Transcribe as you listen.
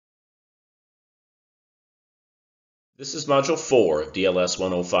This is Module 4 of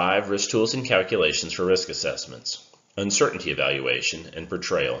DLS-105, Risk Tools and Calculations for Risk Assessments, Uncertainty Evaluation and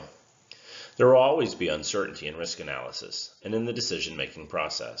Portrayal. There will always be uncertainty in risk analysis and in the decision-making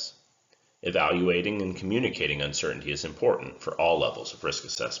process. Evaluating and communicating uncertainty is important for all levels of risk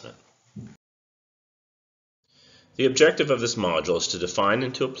assessment. The objective of this module is to define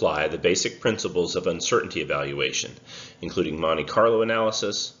and to apply the basic principles of uncertainty evaluation, including Monte Carlo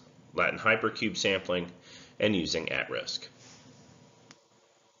analysis, Latin hypercube sampling, and using at-risk.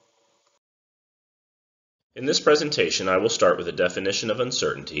 In this presentation, I will start with a definition of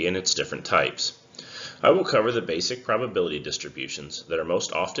uncertainty and its different types. I will cover the basic probability distributions that are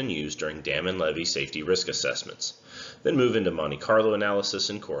most often used during dam and levee safety risk assessments, then move into Monte Carlo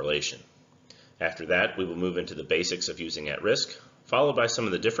analysis and correlation. After that, we will move into the basics of using at-risk, followed by some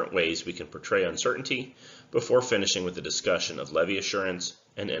of the different ways we can portray uncertainty, before finishing with a discussion of levee assurance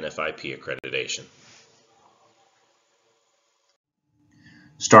and NFIP accreditation.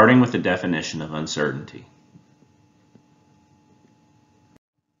 Starting with the definition of uncertainty.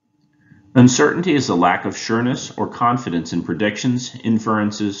 Uncertainty is a lack of sureness or confidence in predictions,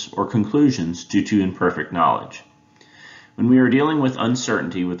 inferences, or conclusions due to imperfect knowledge. When we are dealing with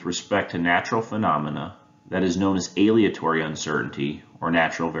uncertainty with respect to natural phenomena, that is known as aleatory uncertainty or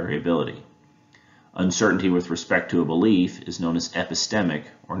natural variability. Uncertainty with respect to a belief is known as epistemic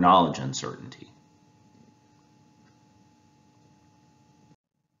or knowledge uncertainty.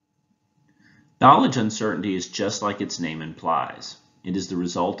 Knowledge uncertainty is just like its name implies. It is the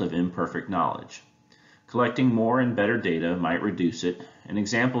result of imperfect knowledge. Collecting more and better data might reduce it, and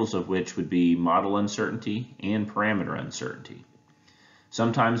examples of which would be model uncertainty and parameter uncertainty.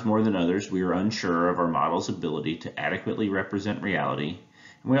 Sometimes more than others, we are unsure of our model's ability to adequately represent reality,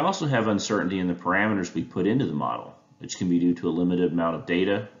 and we also have uncertainty in the parameters we put into the model, which can be due to a limited amount of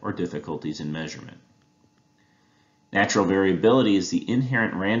data or difficulties in measurement. Natural variability is the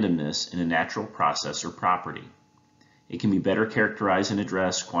inherent randomness in a natural process or property. It can be better characterized and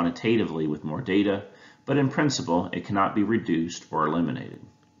addressed quantitatively with more data, but in principle, it cannot be reduced or eliminated.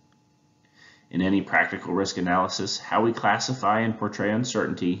 In any practical risk analysis, how we classify and portray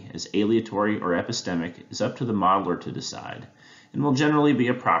uncertainty as aleatory or epistemic is up to the modeler to decide, and will generally be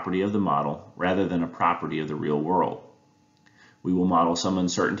a property of the model rather than a property of the real world. We will model some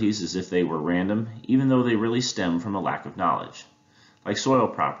uncertainties as if they were random, even though they really stem from a lack of knowledge, like soil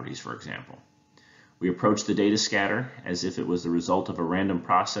properties, for example. We approach the data scatter as if it was the result of a random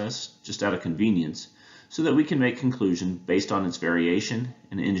process, just out of convenience, so that we can make conclusions based on its variation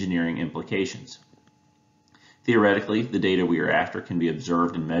and engineering implications. Theoretically, the data we are after can be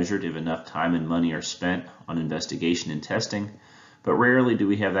observed and measured if enough time and money are spent on investigation and testing, but rarely do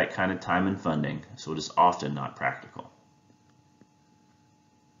we have that kind of time and funding, so it is often not practical.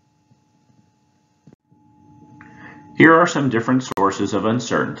 Here are some different sources of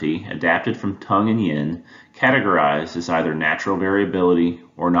uncertainty adapted from Tung and Yin, categorized as either natural variability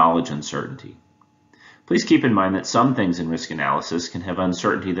or knowledge uncertainty. Please keep in mind that some things in risk analysis can have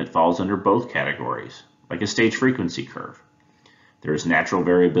uncertainty that falls under both categories, like a stage frequency curve. There is natural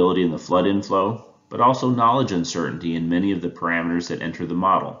variability in the flood inflow, but also knowledge uncertainty in many of the parameters that enter the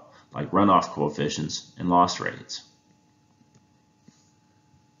model, like runoff coefficients and loss rates.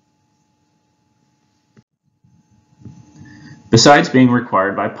 Besides being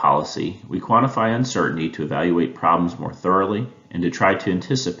required by policy, we quantify uncertainty to evaluate problems more thoroughly and to try to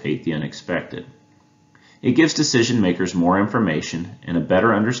anticipate the unexpected. It gives decision makers more information and a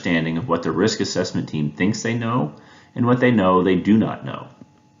better understanding of what the risk assessment team thinks they know and what they know they do not know.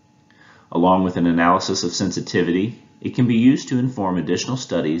 Along with an analysis of sensitivity, it can be used to inform additional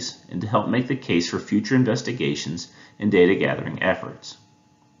studies and to help make the case for future investigations and data gathering efforts.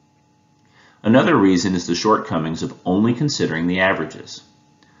 Another reason is the shortcomings of only considering the averages.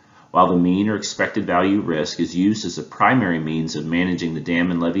 While the mean or expected value risk is used as a primary means of managing the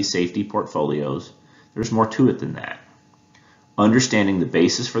dam and levee safety portfolios, there's more to it than that. Understanding the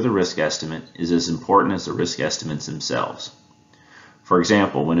basis for the risk estimate is as important as the risk estimates themselves. For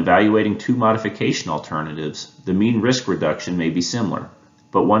example, when evaluating two modification alternatives, the mean risk reduction may be similar,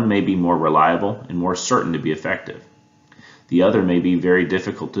 but one may be more reliable and more certain to be effective. The other may be very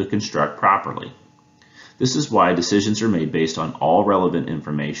difficult to construct properly. This is why decisions are made based on all relevant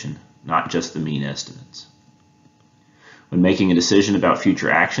information, not just the mean estimates. When making a decision about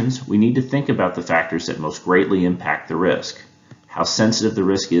future actions, we need to think about the factors that most greatly impact the risk, how sensitive the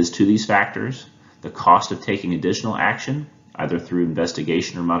risk is to these factors, the cost of taking additional action, either through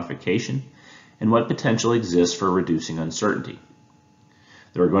investigation or modification, and what potential exists for reducing uncertainty.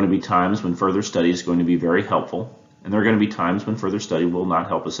 There are going to be times when further study is going to be very helpful, and there are going to be times when further study will not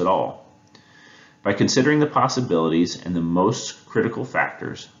help us at all. By considering the possibilities and the most critical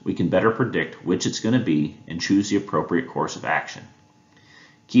factors, we can better predict which it's going to be and choose the appropriate course of action.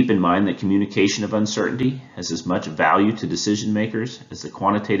 Keep in mind that communication of uncertainty has as much value to decision makers as the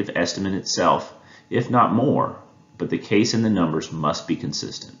quantitative estimate itself, if not more, but the case and the numbers must be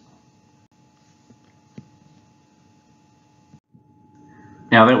consistent.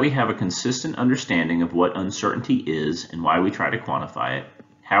 Now that we have a consistent understanding of what uncertainty is and why we try to quantify it,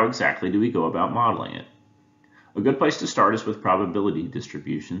 how exactly do we go about modeling it? A good place to start is with probability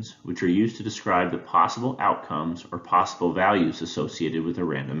distributions, which are used to describe the possible outcomes or possible values associated with a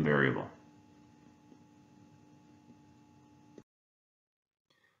random variable.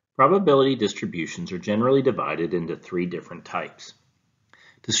 Probability distributions are generally divided into three different types.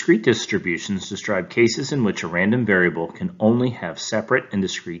 Discrete distributions describe cases in which a random variable can only have separate and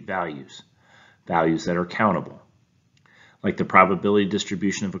discrete values, values that are countable, like the probability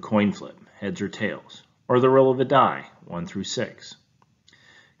distribution of a coin flip, heads or tails, or the roll of a die, 1 through 6.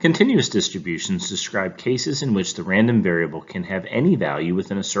 Continuous distributions describe cases in which the random variable can have any value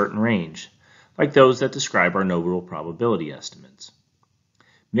within a certain range, like those that describe our no-rule probability estimates.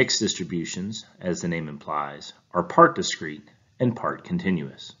 Mixed distributions, as the name implies, are part discrete and part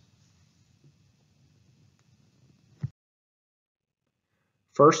continuous.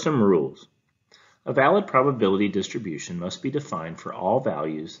 First, some rules. A valid probability distribution must be defined for all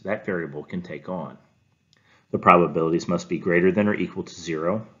values that variable can take on. The probabilities must be greater than or equal to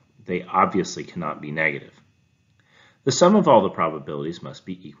 0. They obviously cannot be negative. The sum of all the probabilities must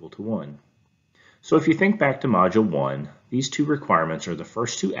be equal to 1. So if you think back to Module 1, these two requirements are the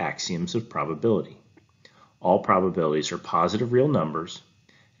first two axioms of probability. All probabilities are positive real numbers,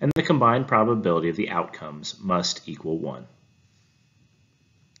 and the combined probability of the outcomes must equal 1.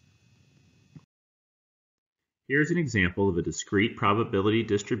 Here's an example of a discrete probability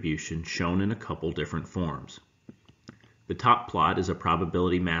distribution shown in a couple different forms. The top plot is a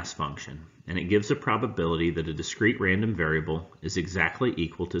probability mass function, and it gives a probability that a discrete random variable is exactly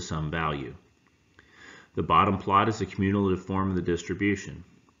equal to some value. The bottom plot is a cumulative form of the distribution.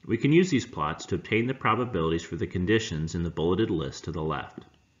 We can use these plots to obtain the probabilities for the conditions in the bulleted list to the left.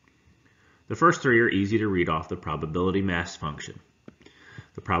 The first three are easy to read off the probability mass function.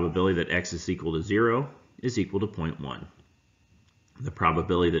 The probability that x is equal to 0 is equal to 0.1. The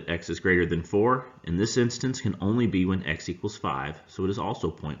probability that x is greater than 4 in this instance can only be when x equals 5, so it is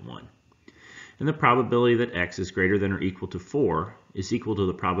also 0.1. And the probability that x is greater than or equal to 4 is equal to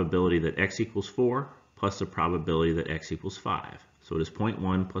the probability that x equals 4 plus the probability that x equals 5. So it is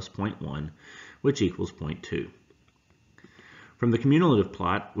 0.1 plus 0.1, which equals 0.2. From the cumulative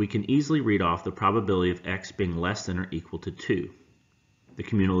plot, we can easily read off the probability of x being less than or equal to 2. The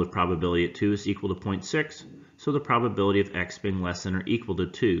cumulative probability at 2 is equal to 0.6, so the probability of x being less than or equal to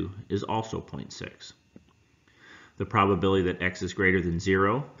 2 is also 0.6. The probability that x is greater than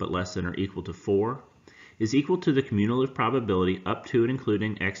 0 but less than or equal to 4 is equal to the cumulative probability up to and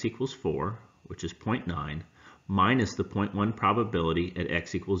including x equals 4, which is 0.9, minus the 0.1 probability at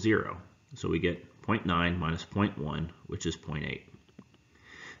x equals 0. So we get 0.9 minus 0.1, which is 0.8.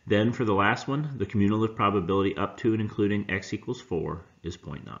 Then for the last one, the cumulative probability up to and including x equals 4 is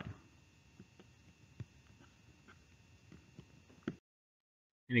 0.9.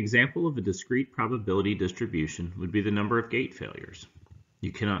 An example of a discrete probability distribution would be the number of gate failures.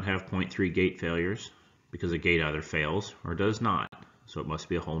 You cannot have 0.3 gate failures because a gate either fails or does not, so it must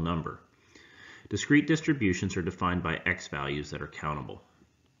be a whole number. Discrete distributions are defined by x values that are countable.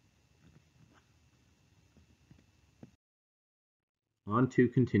 On to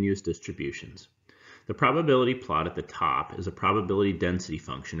continuous distributions. The probability plot at the top is a probability density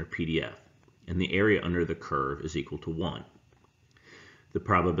function, or PDF, and the area under the curve is equal to 1. The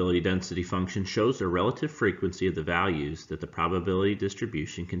probability density function shows the relative frequency of the values that the probability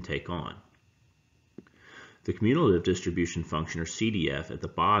distribution can take on. The cumulative distribution function, or CDF, at the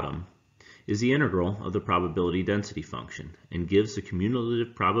bottom is the integral of the probability density function and gives the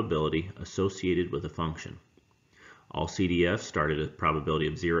cumulative probability associated with a function. All CDFs start at a probability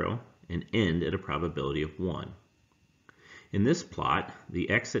of 0 and end at a probability of 1. In this plot, the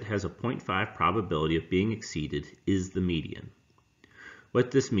x that has a 0.5 probability of being exceeded is the median.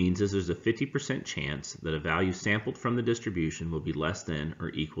 What this means is there's a 50% chance that a value sampled from the distribution will be less than or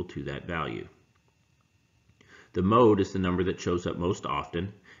equal to that value. The mode is the number that shows up most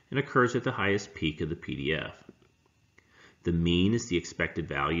often and occurs at the highest peak of the PDF. The mean is the expected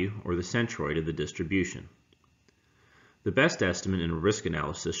value, or the centroid of the distribution. The best estimate in a risk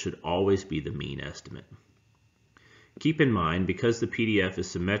analysis should always be the mean estimate. Keep in mind, because the PDF is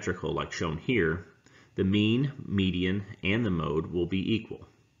symmetrical like shown here, the mean, median, and the mode will be equal.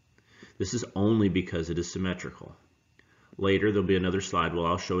 This is only because it is symmetrical. Later, there'll be another slide where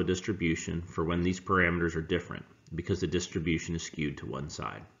I'll show a distribution for when these parameters are different, because the distribution is skewed to one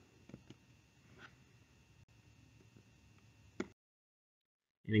side.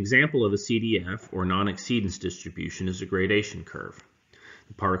 An example of a CDF, or non-exceedance distribution, is a gradation curve.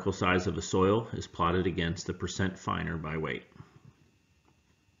 The particle size of a soil is plotted against the percent finer by weight.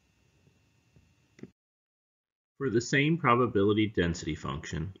 For the same probability density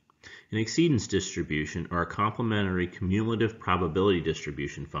function, an exceedance distribution, or a complementary cumulative probability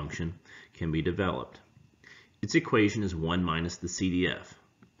distribution function, can be developed. Its equation is 1 minus the CDF,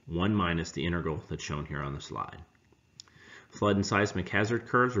 1 minus the integral that's shown here on the slide. Flood and seismic hazard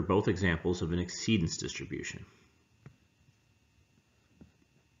curves are both examples of an exceedance distribution.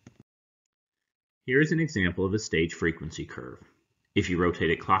 Here is an example of a stage frequency curve. If you rotate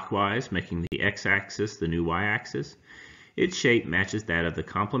it clockwise, making the x-axis the new y-axis, its shape matches that of the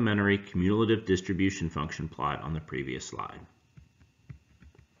complementary cumulative distribution function plot on the previous slide.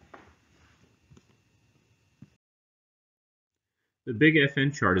 The big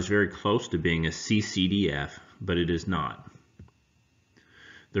FN chart is very close to being a CCDF, but it is not.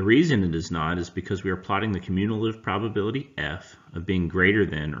 The reason it is not is because we are plotting the cumulative probability F of being greater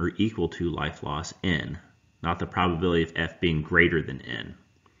than or equal to life loss N, not the probability of F being greater than N.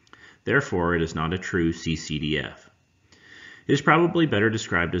 Therefore, it is not a true CCDF. It is probably better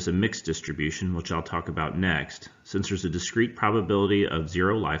described as a mixed distribution, which I'll talk about next, since there's a discrete probability of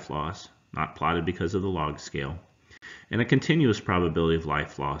zero life loss, not plotted because of the log scale, and a continuous probability of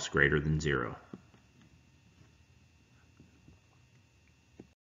life loss greater than zero.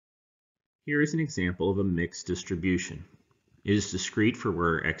 Here is an example of a mixed distribution. It is discrete for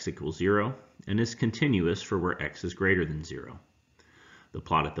where x equals 0 and is continuous for where x is greater than 0. The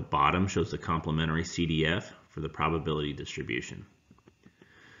plot at the bottom shows the complementary CDF for the probability distribution.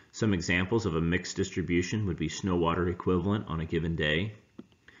 Some examples of a mixed distribution would be snow water equivalent on a given day,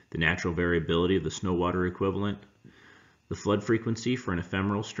 the natural variability of the snow water equivalent, the flood frequency for an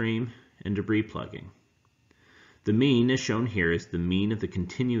ephemeral stream, and debris plugging. The mean, as shown here, is the mean of the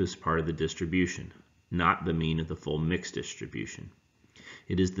continuous part of the distribution, not the mean of the full mixed distribution.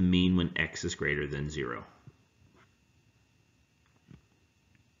 It is the mean when x is greater than 0.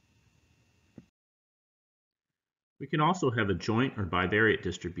 We can also have a joint or bivariate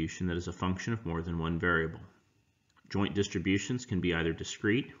distribution that is a function of more than one variable. Joint distributions can be either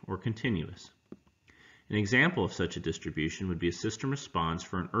discrete or continuous. An example of such a distribution would be a system response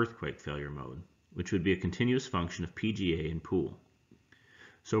for an earthquake failure mode, which would be a continuous function of PGA and pool.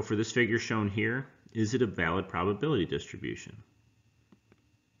 So for this figure shown here, is it a valid probability distribution?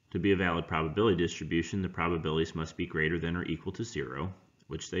 To be a valid probability distribution, the probabilities must be greater than or equal to 0,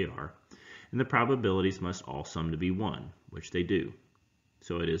 which they are, and the probabilities must all sum to be 1, which they do.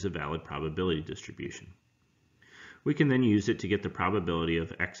 So it is a valid probability distribution. We can then use it to get the probability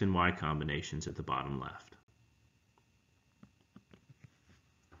of x and y combinations at the bottom left.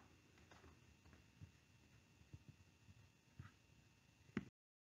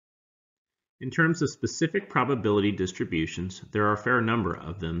 In terms of specific probability distributions, there are a fair number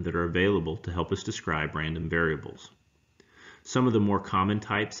of them that are available to help us describe random variables. Some of the more common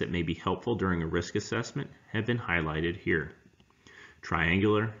types that may be helpful during a risk assessment have been highlighted here: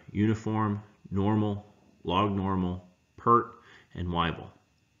 triangular, uniform, normal, log normal, PERT, and Weibull.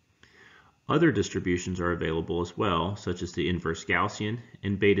 Other distributions are available as well, such as the inverse Gaussian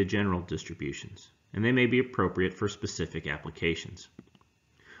and beta general distributions, and they may be appropriate for specific applications.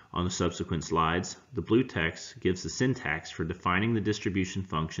 On the subsequent slides, the blue text gives the syntax for defining the distribution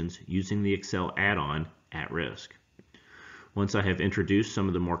functions using the Excel add-on @risk. Once I have introduced some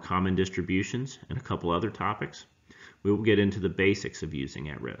of the more common distributions and a couple other topics, we will get into the basics of using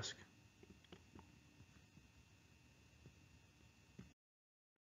 @risk.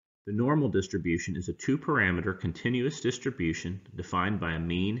 The normal distribution is a two-parameter continuous distribution defined by a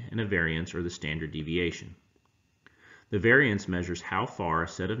mean and a variance, or the standard deviation. The variance measures how far a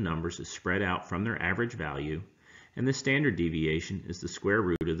set of numbers is spread out from their average value, and the standard deviation is the square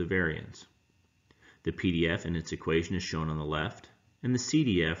root of the variance. The PDF and its equation is shown on the left, and the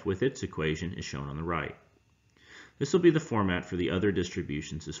CDF with its equation is shown on the right. This will be the format for the other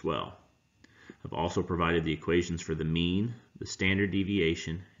distributions as well. I've also provided the equations for the mean, the standard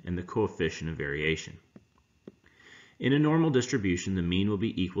deviation, and the coefficient of variation. In a normal distribution, the mean will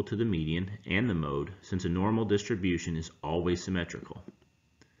be equal to the median and the mode, since a normal distribution is always symmetrical.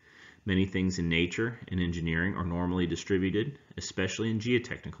 Many things in nature and engineering are normally distributed, especially in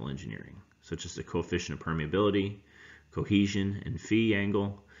geotechnical engineering, such as the coefficient of permeability, cohesion and phi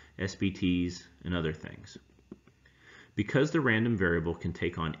angle, SBTs, and other things. Because the random variable can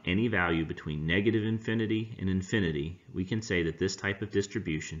take on any value between negative infinity and infinity, we can say that this type of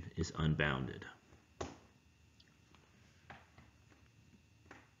distribution is unbounded.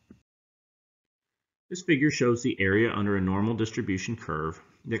 This figure shows the area under a normal distribution curve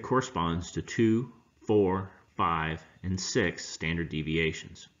that corresponds to 2, 4, 5, and 6 standard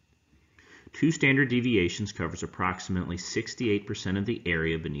deviations. 2 standard deviations covers approximately 68% of the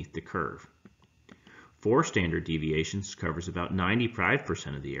area beneath the curve. 4 standard deviations covers about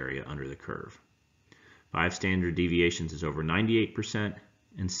 95% of the area under the curve. 5 standard deviations is over 98%,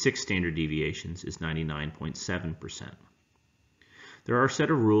 and 6 standard deviations is 99.7%. There are a set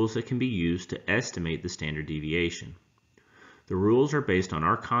of rules that can be used to estimate the standard deviation. The rules are based on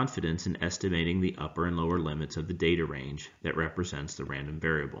our confidence in estimating the upper and lower limits of the data range that represents the random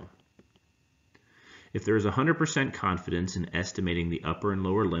variable. If there is 100% confidence in estimating the upper and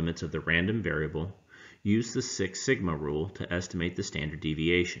lower limits of the random variable, use the 6 sigma rule to estimate the standard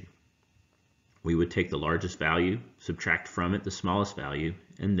deviation. We would take the largest value, subtract from it the smallest value,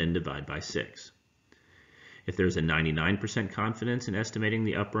 and then divide by 6. If there's a 99% confidence in estimating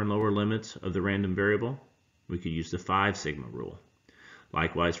the upper and lower limits of the random variable, we could use the 5 sigma rule.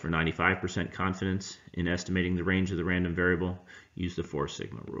 Likewise, for 95% confidence in estimating the range of the random variable, use the 4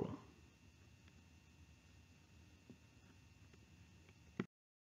 sigma rule.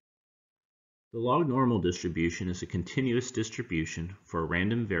 The log normal distribution is a continuous distribution for a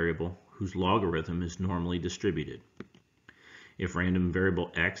random variable whose logarithm is normally distributed. If random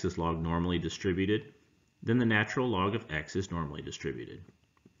variable x is log normally distributed, then the natural log of x is normally distributed.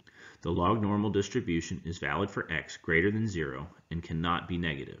 The log normal distribution is valid for x greater than 0 and cannot be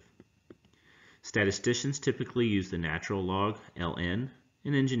negative. Statisticians typically use the natural log, ln,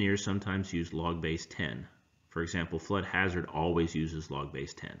 and engineers sometimes use log base 10. For example, flood hazard always uses log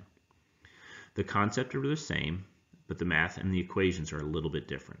base 10. The concepts are the same, but the math and the equations are a little bit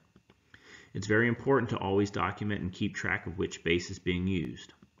different. It's very important to always document and keep track of which base is being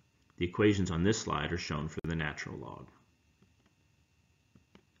used. The equations on this slide are shown for the natural log.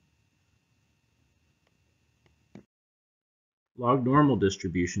 Log normal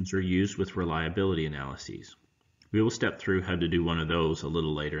distributions are used with reliability analyses. We will step through how to do one of those a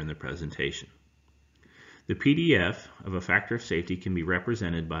little later in the presentation. The PDF of a factor of safety can be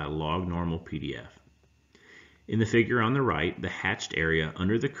represented by a log normal PDF. In the figure on the right, the hatched area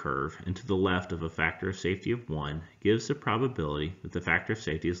under the curve and to the left of a factor of safety of 1 gives the probability that the factor of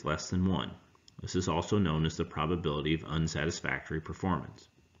safety is less than 1. This is also known as the probability of unsatisfactory performance.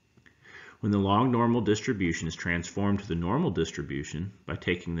 When the log normal distribution is transformed to the normal distribution by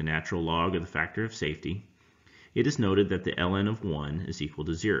taking the natural log of the factor of safety, it is noted that the ln of 1 is equal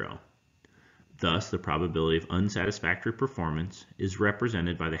to 0. Thus, the probability of unsatisfactory performance is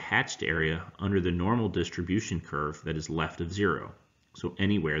represented by the hatched area under the normal distribution curve that is left of 0, so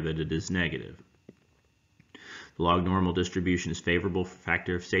anywhere that it is negative. The log normal distribution is favorable for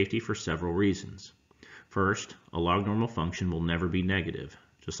factor of safety for several reasons. First, a log normal function will never be negative,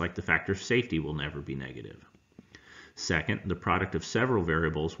 just like the factor of safety will never be negative. Second, the product of several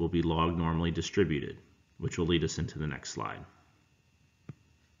variables will be log normally distributed, which will lead us into the next slide.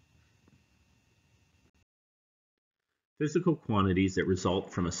 Physical quantities that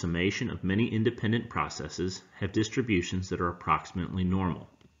result from a summation of many independent processes have distributions that are approximately normal.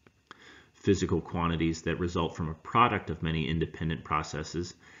 Physical quantities that result from a product of many independent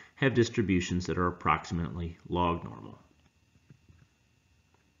processes have distributions that are approximately log normal.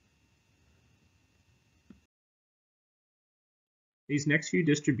 These next few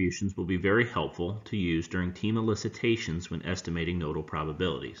distributions will be very helpful to use during team elicitations when estimating nodal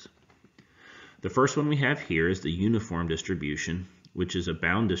probabilities. The first one we have here is the uniform distribution, which is a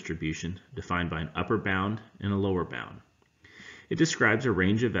bound distribution defined by an upper bound and a lower bound. It describes a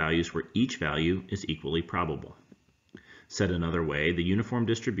range of values where each value is equally probable. Said another way, the uniform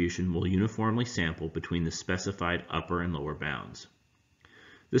distribution will uniformly sample between the specified upper and lower bounds.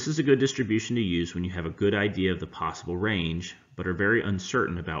 This is a good distribution to use when you have a good idea of the possible range, but are very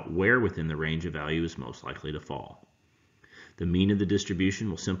uncertain about where within the range a value is most likely to fall. The mean of the distribution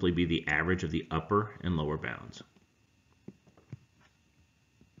will simply be the average of the upper and lower bounds.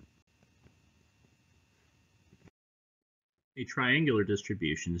 A triangular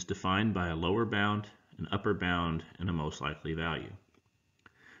distribution is defined by a lower bound, an upper bound, and a most likely value.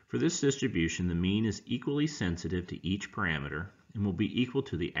 For this distribution, the mean is equally sensitive to each parameter and will be equal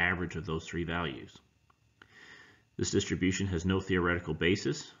to the average of those three values. This distribution has no theoretical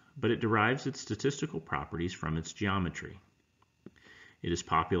basis, but it derives its statistical properties from its geometry. It is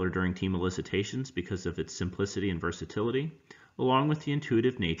popular during team elicitations because of its simplicity and versatility, along with the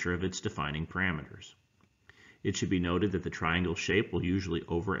intuitive nature of its defining parameters. It should be noted that the triangle shape will usually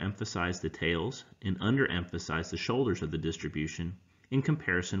overemphasize the tails and underemphasize the shoulders of the distribution in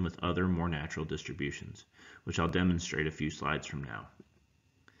comparison with other more natural distributions, which I'll demonstrate a few slides from now.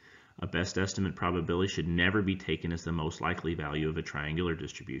 A best estimate probability should never be taken as the most likely value of a triangular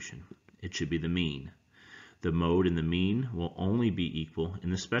distribution. It should be the mean. The mode and the mean will only be equal in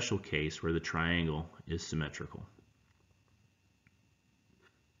the special case where the triangle is symmetrical.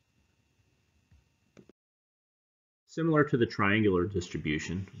 Similar to the triangular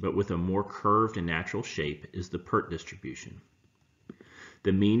distribution, but with a more curved and natural shape, is the PERT distribution.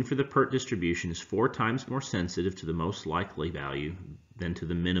 The mean for the PERT distribution is 4 times more sensitive to the most likely value than to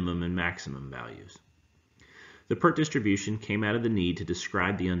the minimum and maximum values. The PERT distribution came out of the need to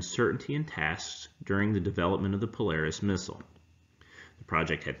describe the uncertainty in tasks during the development of the Polaris missile. The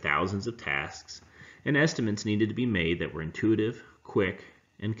project had thousands of tasks, and estimates needed to be made that were intuitive, quick,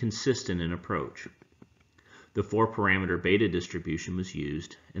 and consistent in approach. The 4-parameter beta distribution was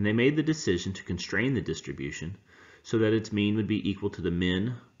used, and they made the decision to constrain the distribution so that its mean would be equal to the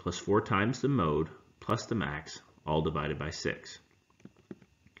min plus 4 times the mode plus the max, all divided by 6.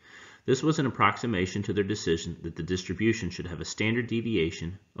 This was an approximation to their decision that the distribution should have a standard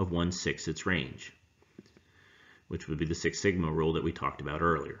deviation of 1/6 its range, which would be the Six Sigma rule that we talked about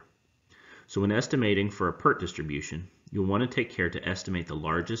earlier. So when estimating for a PERT distribution, you'll want to take care to estimate the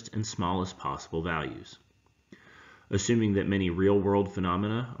largest and smallest possible values. Assuming that many real-world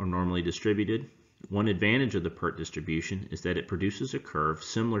phenomena are normally distributed, one advantage of the PERT distribution is that it produces a curve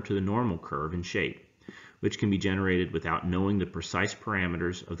similar to the normal curve in shape, which can be generated without knowing the precise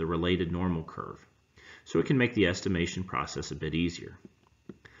parameters of the related normal curve, so it can make the estimation process a bit easier.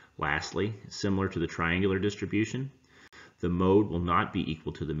 Lastly, similar to the triangular distribution, the mode will not be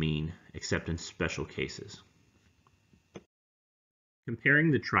equal to the mean, except in special cases.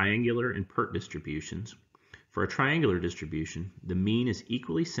 Comparing the triangular and PERT distributions, for a triangular distribution, the mean is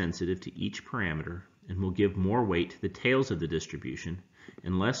equally sensitive to each parameter and will give more weight to the tails of the distribution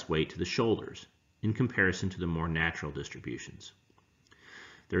and less weight to the shoulders in comparison to the more natural distributions.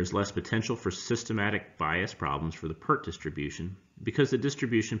 There is less potential for systematic bias problems for the PERT distribution because the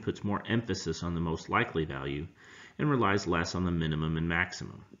distribution puts more emphasis on the most likely value and relies less on the minimum and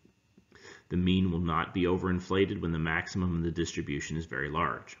maximum. The mean will not be overinflated when the maximum of the distribution is very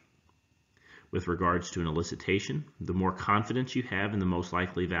large. With regards to an elicitation, the more confidence you have in the most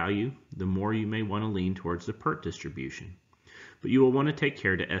likely value, the more you may want to lean towards the PERT distribution, but you will want to take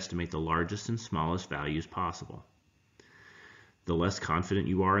care to estimate the largest and smallest values possible. The less confident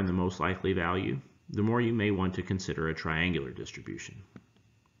you are in the most likely value, the more you may want to consider a triangular distribution.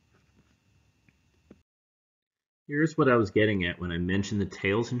 Here's what I was getting at when I mentioned the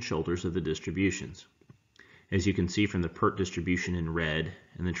tails and shoulders of the distributions. As you can see from the PERT distribution in red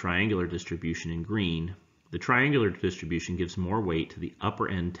and the triangular distribution in green, the triangular distribution gives more weight to the upper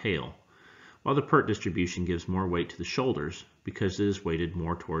end tail, while the PERT distribution gives more weight to the shoulders because it is weighted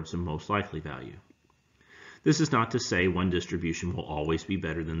more towards the most likely value. This is not to say one distribution will always be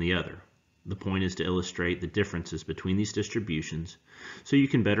better than the other. The point is to illustrate the differences between these distributions so you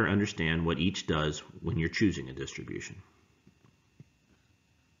can better understand what each does when you're choosing a distribution.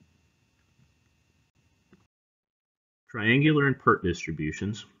 Triangular and PERT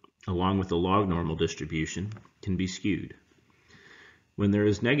distributions, along with the log normal distribution, can be skewed. When there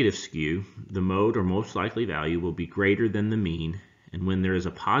is negative skew, the mode or most likely value will be greater than the mean, and when there is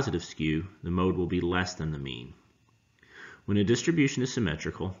a positive skew, the mode will be less than the mean. When a distribution is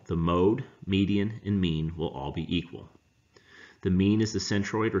symmetrical, the mode, median, and mean will all be equal. The mean is the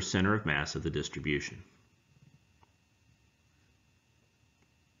centroid or center of mass of the distribution.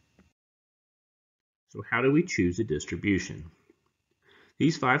 So how do we choose a distribution?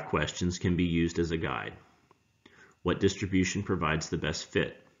 These 5 questions can be used as a guide. What distribution provides the best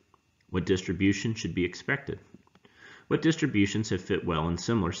fit? What distribution should be expected? What distributions have fit well in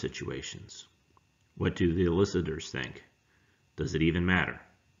similar situations? What do the elicitors think? Does it even matter?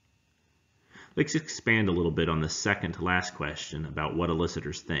 Let's expand a little bit on the second to last question about what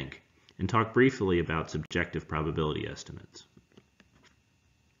elicitors think and talk briefly about subjective probability estimates.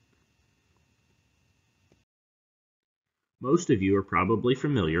 Most of you are probably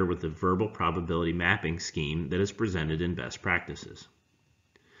familiar with the verbal probability mapping scheme that is presented in best practices.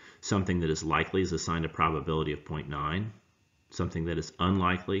 Something that is likely is assigned a probability of 0.9, something that is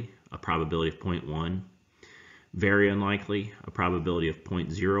unlikely, a probability of 0.1, very unlikely, a probability of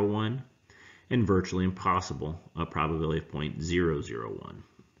 0.01, and virtually impossible, a probability of 0.001.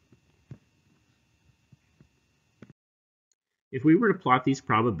 If we were to plot these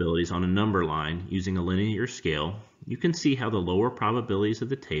probabilities on a number line using a linear scale, you can see how the lower probabilities of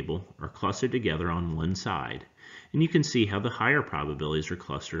the table are clustered together on one side and you can see how the higher probabilities are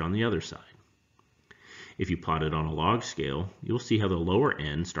clustered on the other side. If you plot it on a log scale, you'll see how the lower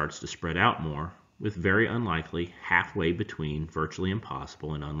end starts to spread out more, with very unlikely halfway between virtually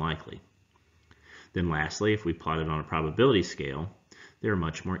impossible and unlikely. Then lastly, if we plot it on a probability scale, they are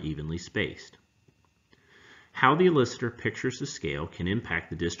much more evenly spaced. How the elicitor pictures the scale can impact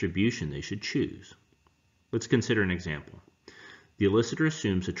the distribution they should choose. Let's consider an example. The elicitor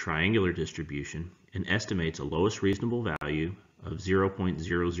assumes a triangular distribution and estimates a lowest reasonable value of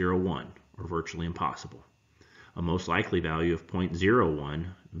 0.001, or virtually impossible, a most likely value of 0.01,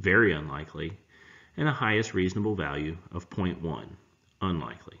 very unlikely, and a highest reasonable value of 0.1,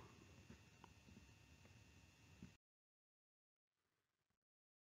 unlikely.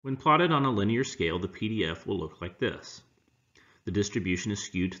 When plotted on a linear scale, the PDF will look like this. The distribution is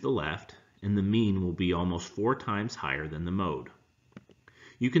skewed to the left, and the mean will be almost 4 times higher than the mode.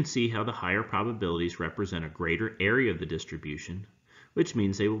 You can see how the higher probabilities represent a greater area of the distribution, which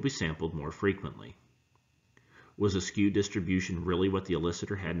means they will be sampled more frequently. Was a skewed distribution really what the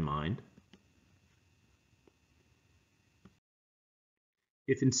elicitor had in mind?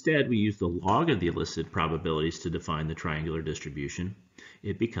 If instead we use the log of the elicited probabilities to define the triangular distribution,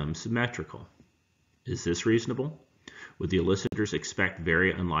 it becomes symmetrical. Is this reasonable? Would the elicitors expect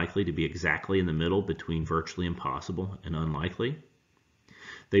very unlikely to be exactly in the middle between virtually impossible and unlikely?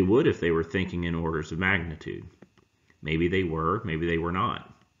 They would if they were thinking in orders of magnitude. Maybe they were, maybe they were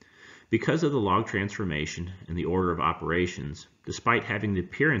not. Because of the log transformation and the order of operations, despite having the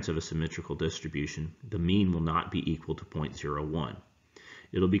appearance of a symmetrical distribution, the mean will not be equal to 0.01.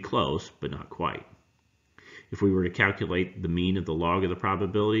 It'll be close, but not quite. If we were to calculate the mean of the log of the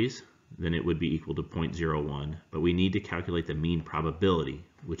probabilities, then it would be equal to 0.01, but we need to calculate the mean probability,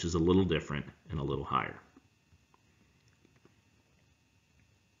 which is a little different and a little higher.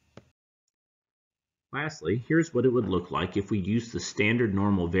 Lastly, here's what it would look like if we use the standard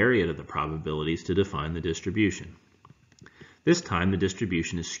normal variate of the probabilities to define the distribution. This time the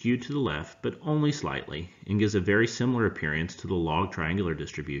distribution is skewed to the left, but only slightly, and gives a very similar appearance to the log triangular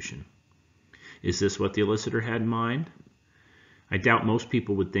distribution. Is this what the elicitor had in mind? I doubt most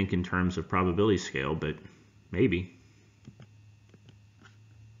people would think in terms of probability scale, but maybe.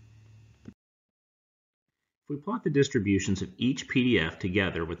 If we plot the distributions of each PDF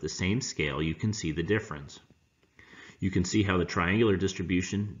together with the same scale, you can see the difference. You can see how the triangular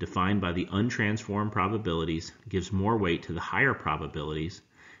distribution defined by the untransformed probabilities gives more weight to the higher probabilities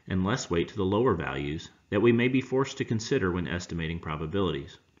and less weight to the lower values that we may be forced to consider when estimating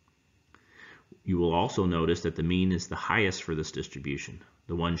probabilities. You will also notice that the mean is the highest for this distribution,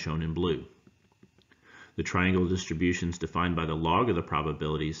 the one shown in blue. The triangle distributions defined by the log of the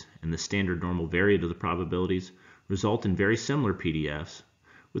probabilities and the standard normal variate of the probabilities result in very similar PDFs,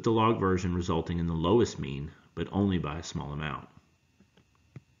 with the log version resulting in the lowest mean, but only by a small amount.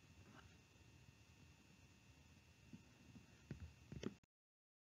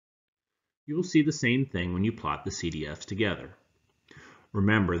 You will see the same thing when you plot the CDFs together.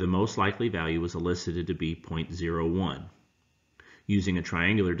 Remember, the most likely value was elicited to be 0.01. Using a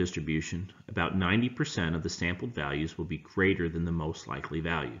triangular distribution, about 90% of the sampled values will be greater than the most likely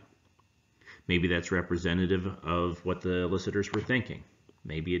value. Maybe that's representative of what the elicitors were thinking.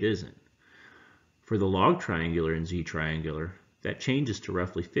 Maybe it isn't. For the log triangular and Z triangular, that changes to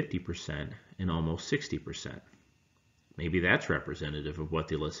roughly 50% and almost 60%. Maybe that's representative of what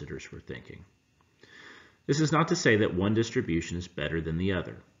the elicitors were thinking. This is not to say that one distribution is better than the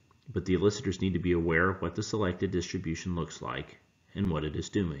other, but the elicitors need to be aware of what the selected distribution looks like and what it is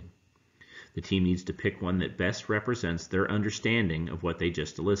doing. The team needs to pick one that best represents their understanding of what they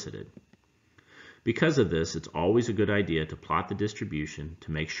just elicited. Because of this, it's always a good idea to plot the distribution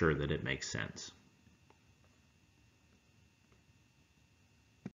to make sure that it makes sense.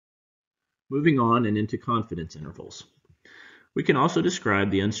 Moving on and into confidence intervals. We can also describe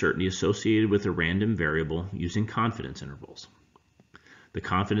the uncertainty associated with a random variable using confidence intervals. The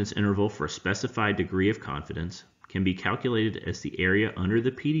confidence interval for a specified degree of confidence can be calculated as the area under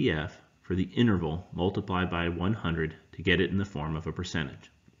the PDF for the interval multiplied by 100 to get it in the form of a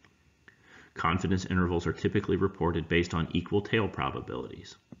percentage. Confidence intervals are typically reported based on equal tail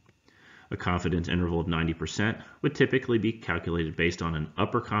probabilities. A confidence interval of 90% would typically be calculated based on an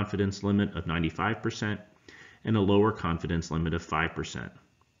upper confidence limit of 95% and a lower confidence limit of 5%,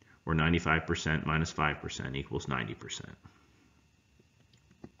 where 95% minus 5% equals 90%.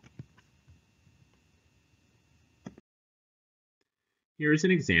 Here is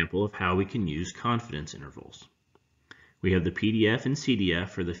an example of how we can use confidence intervals. We have the PDF and CDF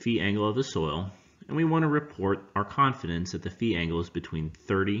for the phi angle of the soil, and we want to report our confidence that the phi angle is between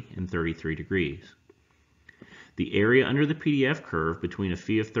 30 and 33 degrees. The area under the PDF curve between a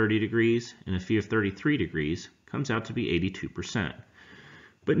phi of 30 degrees and a phi of 33 degrees comes out to be 82%.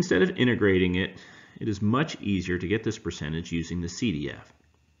 But instead of integrating it, it is much easier to get this percentage using the CDF.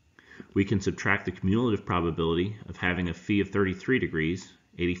 We can subtract the cumulative probability of having a phi of 33 degrees,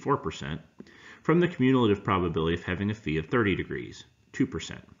 84%, from the cumulative probability of having a phi of 30 degrees,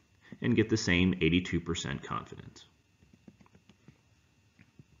 2%, and get the same 82% confidence.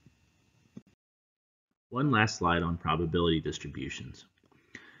 One last slide on probability distributions.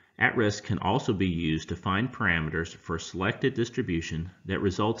 At-risk can also be used to find parameters for a selected distribution that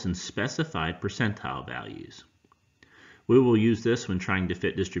results in specified percentile values. We will use this when trying to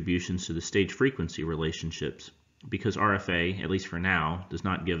fit distributions to the stage frequency relationships, because RFA, at least for now, does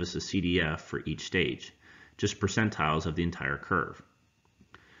not give us a CDF for each stage, just percentiles of the entire curve.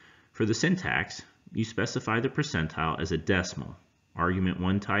 For the syntax, you specify the percentile as a decimal, argument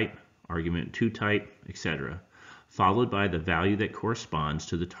 1 type, argument 2 type, etc., followed by the value that corresponds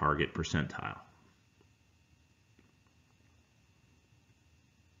to the target percentile.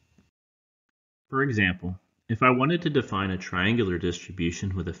 For example, if I wanted to define a triangular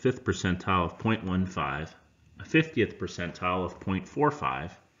distribution with a 5th percentile of 0.15, a 50th percentile of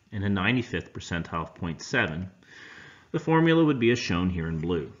 0.45, and a 95th percentile of 0.7, the formula would be as shown here in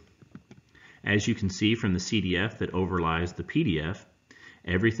blue. As you can see from the CDF that overlies the PDF,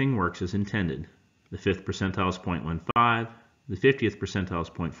 everything works as intended. The 5th percentile is 0.15, the 50th percentile is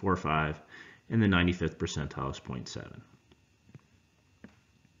 0.45, and the 95th percentile is 0.7.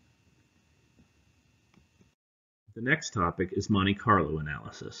 The next topic is Monte Carlo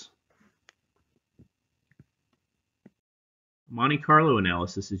analysis. Monte Carlo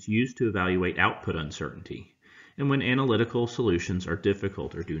analysis is used to evaluate output uncertainty, and when analytical solutions are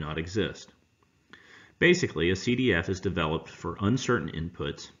difficult or do not exist. Basically, a CDF is developed for uncertain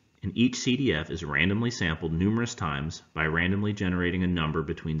inputs, and each CDF is randomly sampled numerous times by randomly generating a number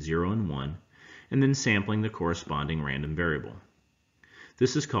between 0 and 1, and then sampling the corresponding random variable.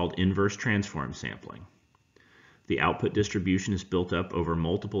 This is called inverse transform sampling. The output distribution is built up over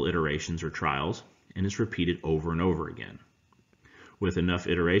multiple iterations or trials, and is repeated over and over again. With enough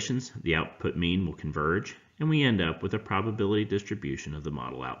iterations, the output mean will converge, and we end up with a probability distribution of the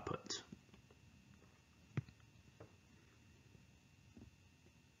model outputs.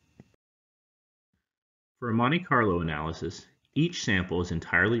 For a Monte Carlo analysis, each sample is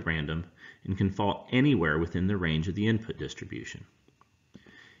entirely random and can fall anywhere within the range of the input distribution.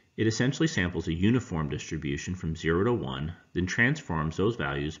 It essentially samples a uniform distribution from 0 to 1, then transforms those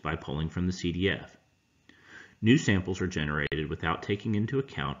values by pulling from the CDF. New samples are generated without taking into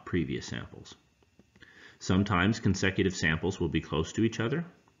account previous samples. Sometimes consecutive samples will be close to each other,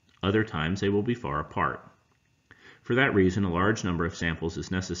 other times they will be far apart. For that reason, a large number of samples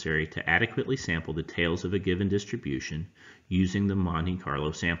is necessary to adequately sample the tails of a given distribution using the Monte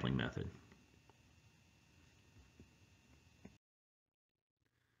Carlo sampling method.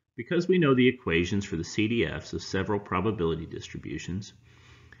 Because we know the equations for the CDFs of several probability distributions,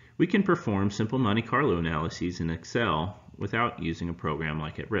 we can perform simple Monte Carlo analyses in Excel without using a program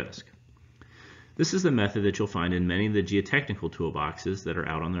like At-Risk. This is the method that you'll find in many of the geotechnical toolboxes that are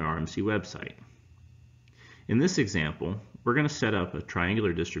out on the RMC website. In this example, we're going to set up a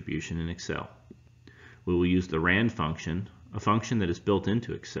triangular distribution in Excel. We will use the rand function, a function that is built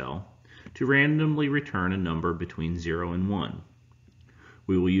into Excel, to randomly return a number between 0 and 1.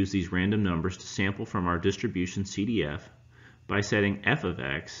 We will use these random numbers to sample from our distribution CDF by setting f of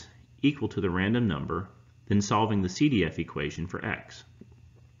x equal to the random number, then solving the CDF equation for x.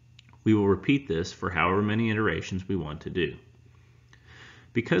 We will repeat this for however many iterations we want to do.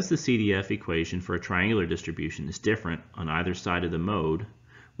 Because the CDF equation for a triangular distribution is different on either side of the mode,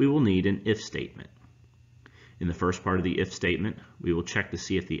 we will need an if statement. In the first part of the if statement, we will check to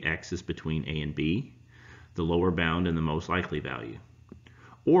see if the x is between a and b, the lower bound and the most likely value,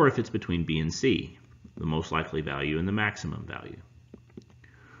 or if it's between b and c, the most likely value and the maximum value.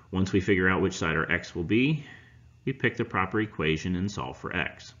 Once we figure out which side our x will be, we pick the proper equation and solve for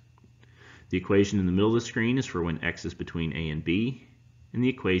x. The equation in the middle of the screen is for when x is between a and b, and the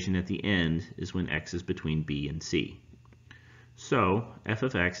equation at the end is when x is between b and c. So, f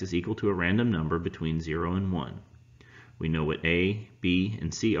of x is equal to a random number between 0 and 1. We know what a, b,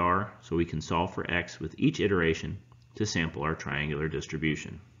 and c are, so we can solve for x with each iteration to sample our triangular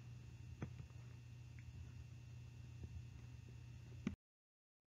distribution.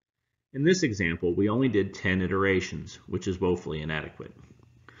 In this example, we only did 10 iterations, which is woefully inadequate.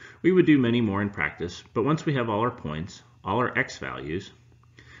 We would do many more in practice, but once we have all our points, all our x values,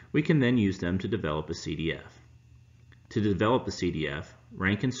 we can then use them to develop a CDF. To develop the CDF,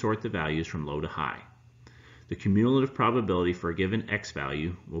 rank and sort the values from low to high. The cumulative probability for a given x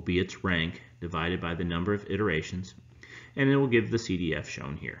value will be its rank divided by the number of iterations, and it will give the CDF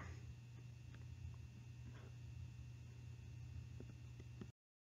shown here.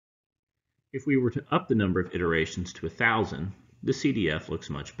 If we were to up the number of iterations to 1,000, the CDF looks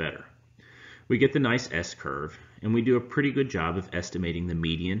much better. We get the nice S-curve, and we do a pretty good job of estimating the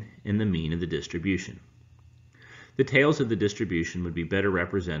median and the mean of the distribution. The tails of the distribution would be better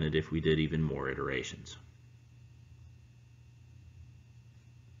represented if we did even more iterations.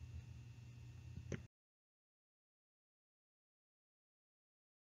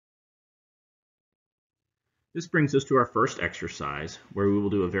 This brings us to our first exercise, where we will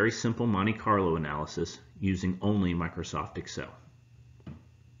do a very simple Monte Carlo analysis using only Microsoft Excel.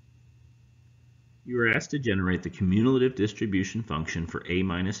 You are asked to generate the cumulative distribution function for a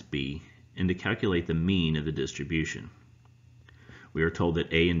minus b and to calculate the mean of the distribution. We are told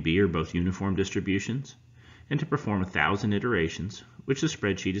that a and b are both uniform distributions, and to perform 1,000 iterations, which the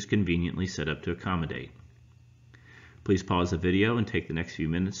spreadsheet is conveniently set up to accommodate. Please pause the video and take the next few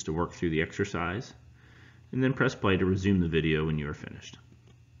minutes to work through the exercise, and then press play to resume the video when you are finished.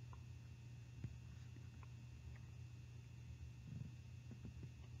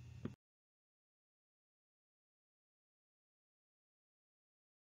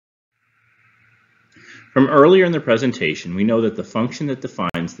 From earlier in the presentation, we know that the function that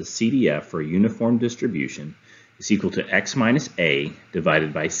defines the CDF for a uniform distribution is equal to x minus a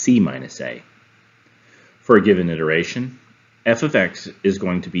divided by c minus a. For a given iteration, f of x is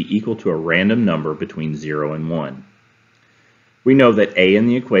going to be equal to a random number between 0 and 1. We know that a in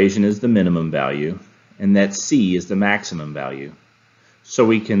the equation is the minimum value and that c is the maximum value. So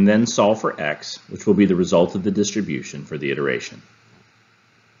we can then solve for x, which will be the result of the distribution for the iteration.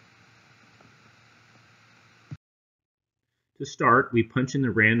 To start, we punch in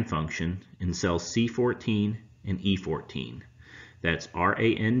the rand function in cells C14 and E14. That's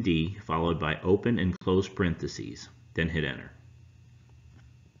RAND followed by open and close parentheses, then hit enter.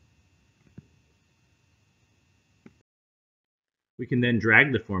 We can then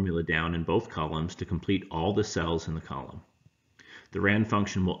drag the formula down in both columns to complete all the cells in the column. The rand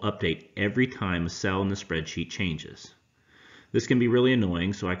function will update every time a cell in the spreadsheet changes. This can be really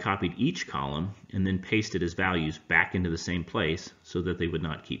annoying, so I copied each column and then pasted as values back into the same place so that they would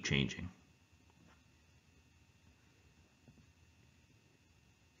not keep changing.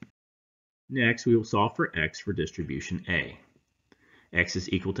 Next, we will solve for x for distribution A. X is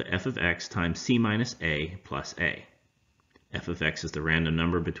equal to f of x times c minus a plus a. F of x is the random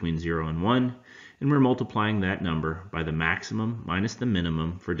number between 0 and 1, and we're multiplying that number by the maximum minus the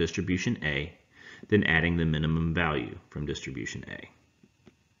minimum for distribution A, then adding the minimum value from distribution A.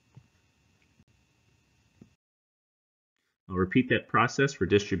 I'll repeat that process for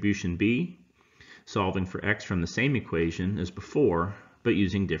distribution B, solving for x from the same equation as before, but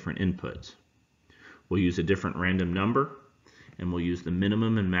using different inputs. We'll use a different random number, and we'll use the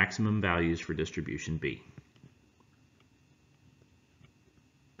minimum and maximum values for distribution B.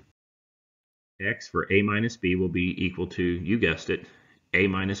 X for a minus b will be equal to, you guessed it, a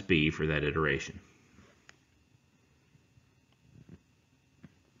minus b for that iteration.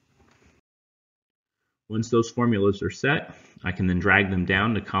 Once those formulas are set, I can then drag them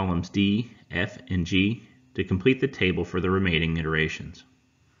down to columns D, F, and G to complete the table for the remaining iterations.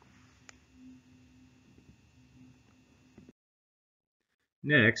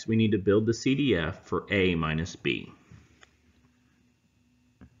 Next, we need to build the CDF for a minus b.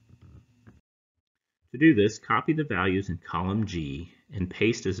 To do this, copy the values in column G and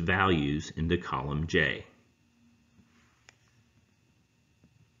paste as values into column J.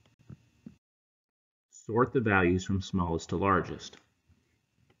 Sort the values from smallest to largest.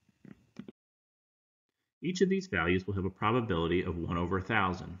 Each of these values will have a probability of 1 over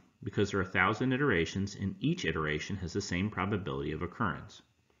 1,000 because there are 1,000 iterations and each iteration has the same probability of occurrence.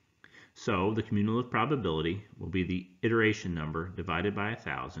 So the cumulative probability will be the iteration number divided by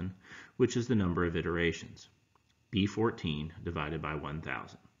 1,000, which is the number of iterations, B14 divided by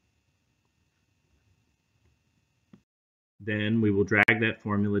 1,000. Then we will drag that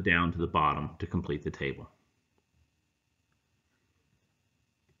formula down to the bottom to complete the table.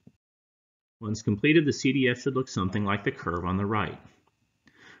 Once completed, the CDF should look something like the curve on the right.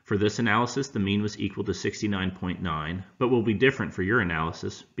 For this analysis, the mean was equal to 69.9, but will be different for your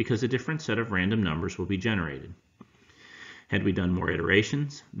analysis because a different set of random numbers will be generated. Had we done more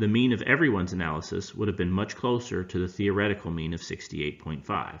iterations, the mean of everyone's analysis would have been much closer to the theoretical mean of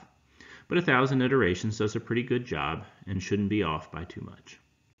 68.5. But 1,000 iterations does a pretty good job and shouldn't be off by too much.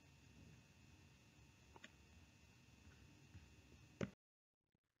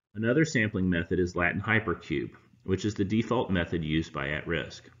 Another sampling method is Latin hypercube, which is the default method used by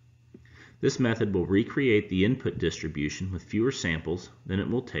at-risk. This method will recreate the input distribution with fewer samples than it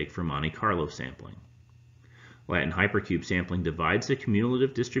will take for Monte Carlo sampling. Latin hypercube sampling divides the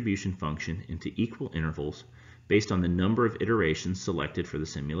cumulative distribution function into equal intervals based on the number of iterations selected for the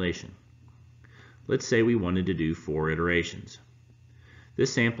simulation. Let's say we wanted to do 4 iterations.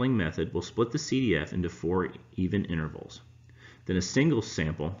 This sampling method will split the CDF into 4 even intervals. Then a single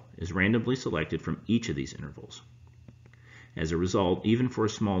sample is randomly selected from each of these intervals. As a result, even for a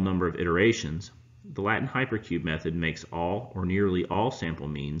small number of iterations, the Latin hypercube method makes all or nearly all sample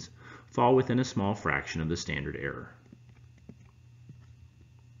means fall within a small fraction of the standard error.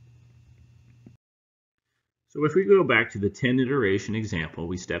 So if we go back to the 10 iteration example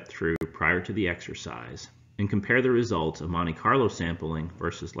we stepped through prior to the exercise and compare the results of Monte Carlo sampling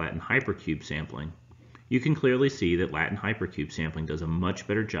versus Latin hypercube sampling, you can clearly see that Latin hypercube sampling does a much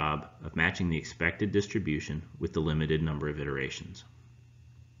better job of matching the expected distribution with the limited number of iterations.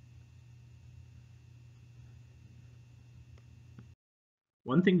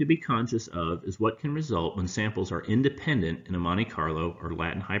 One thing to be conscious of is what can result when samples are independent in a Monte Carlo or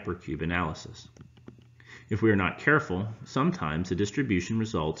Latin hypercube analysis. If we are not careful, sometimes the distribution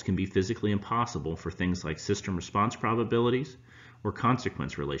results can be physically impossible for things like system response probabilities or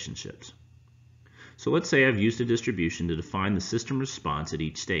consequence relationships. So let's say I've used a distribution to define the system response at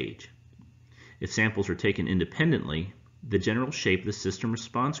each stage. If samples are taken independently, the general shape of the system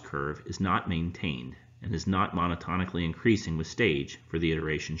response curve is not maintained and is not monotonically increasing with stage for the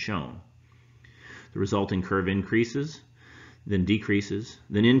iteration shown. The resulting curve increases, then decreases,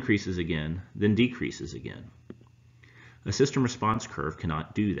 then increases again, then decreases again. A system response curve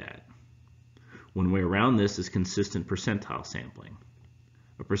cannot do that. One way around this is consistent percentile sampling.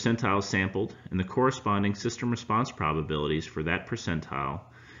 A percentile is sampled, and the corresponding system response probabilities for that percentile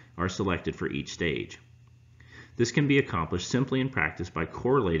are selected for each stage. This can be accomplished simply in practice by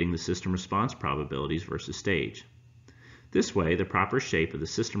correlating the system response probabilities versus stage. This way, the proper shape of the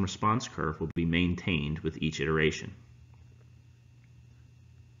system response curve will be maintained with each iteration.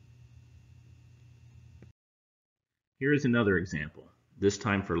 Here is another example, this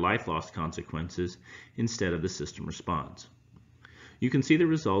time for life loss consequences instead of the system response. You can see the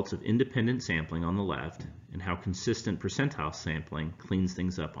results of independent sampling on the left and how consistent percentile sampling cleans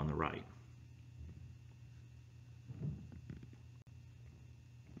things up on the right.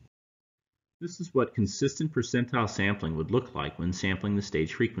 This is what consistent percentile sampling would look like when sampling the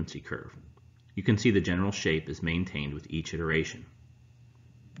stage frequency curve. You can see the general shape is maintained with each iteration.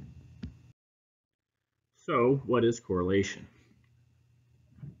 So, what is correlation?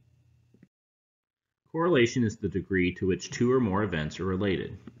 Correlation is the degree to which 2 or more events are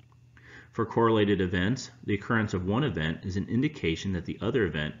related. For correlated events, the occurrence of one event is an indication that the other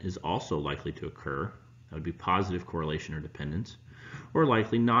event is also likely to occur, that would be positive correlation or dependence, or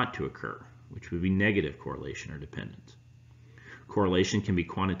likely not to occur, which would be negative correlation or dependence. Correlation can be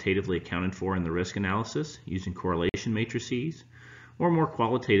quantitatively accounted for in the risk analysis using correlation matrices, or more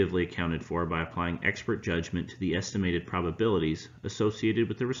qualitatively accounted for by applying expert judgment to the estimated probabilities associated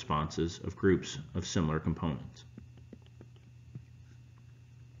with the responses of groups of similar components.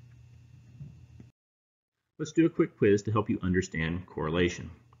 Let's do a quick quiz to help you understand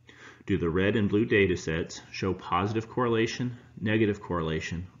correlation. Do the red and blue data sets show positive correlation, negative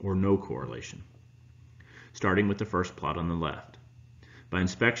correlation, or no correlation? Starting with the first plot on the left. By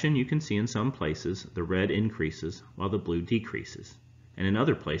inspection, you can see in some places the red increases while the blue decreases. And in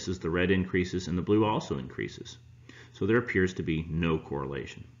other places, the red increases and the blue also increases. So there appears to be no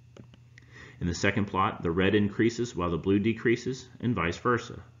correlation. In the second plot, the red increases while the blue decreases, and vice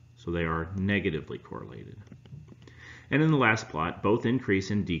versa. So they are negatively correlated. And in the last plot, both increase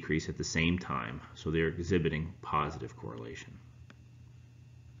and decrease at the same time. So they are exhibiting positive correlation.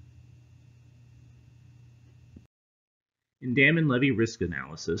 In dam and levee risk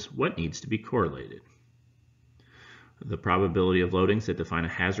analysis, what needs to be correlated? The probability of loadings that define a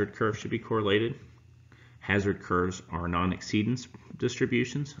hazard curve should be correlated. Hazard curves are non-exceedance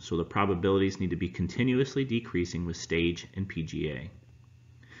distributions, so the probabilities need to be continuously decreasing with stage and PGA.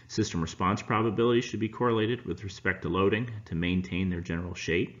 System response probabilities should be correlated with respect to loading to maintain their general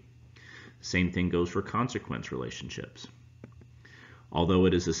shape. The same thing goes for consequence relationships. Although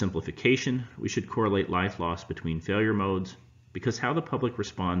it is a simplification, we should correlate life loss between failure modes, because how the public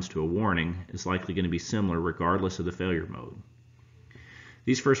responds to a warning is likely going to be similar regardless of the failure mode.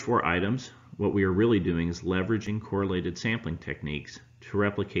 These first 4 items, what we are really doing is leveraging correlated sampling techniques to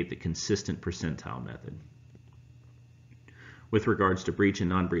replicate the consistent percentile method. With regards to breach and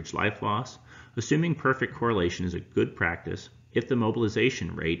non-breach life loss, assuming perfect correlation is a good practice, if the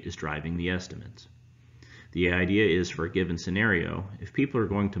mobilization rate is driving the estimates. The idea is, for a given scenario, if people are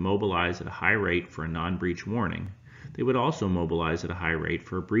going to mobilize at a high rate for a non-breach warning, they would also mobilize at a high rate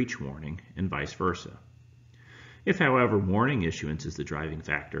for a breach warning, and vice versa. If, however, warning issuance is the driving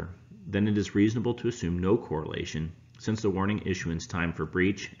factor, then it is reasonable to assume no correlation, since the warning issuance time for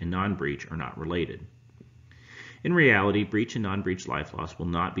breach and non-breach are not related. In reality, breach and non-breach life loss will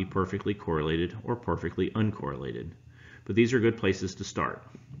not be perfectly correlated or perfectly uncorrelated, but these are good places to start.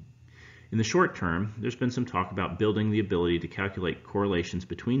 In the short term, there's been some talk about building the ability to calculate correlations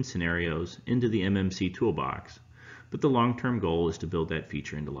between scenarios into the MMC toolbox, but the long-term goal is to build that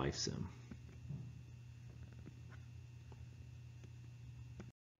feature into LifeSim.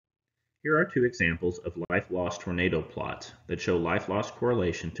 Here are two examples of life loss tornado plots that show life loss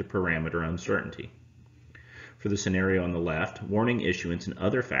correlation to parameter uncertainty. For the scenario on the left, warning issuance and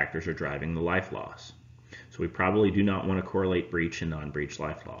other factors are driving the life loss, so we probably do not want to correlate breach and non-breach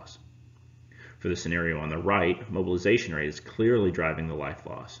life loss. For the scenario on the right, mobilization rate is clearly driving the life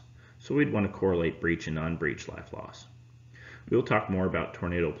loss, so we'd want to correlate breach and non-breach life loss. We will talk more about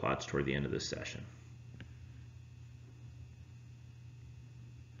tornado plots toward the end of this session.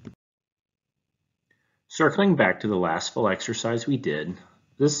 Circling back to the last full exercise we did,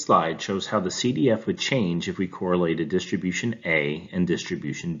 this slide shows how the CDF would change if we correlated distribution A and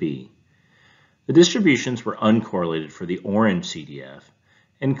distribution B. The distributions were uncorrelated for the orange CDF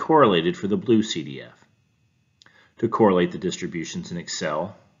and correlated for the blue CDF. To correlate the distributions in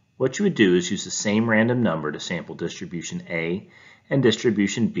Excel, what you would do is use the same random number to sample distribution A and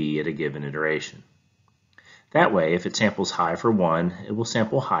distribution B at a given iteration. That way, if it samples high for one, it will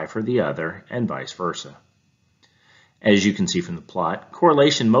sample high for the other, and vice versa. As you can see from the plot,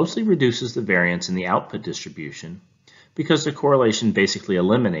 correlation mostly reduces the variance in the output distribution because the correlation basically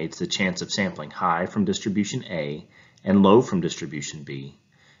eliminates the chance of sampling high from distribution A and low from distribution B,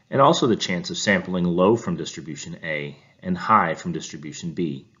 and also the chance of sampling low from distribution A and high from distribution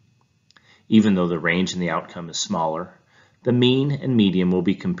B. Even though the range in the outcome is smaller, the mean and median will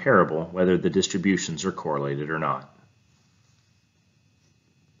be comparable whether the distributions are correlated or not.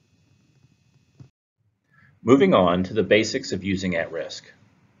 Moving on to the basics of using at-risk.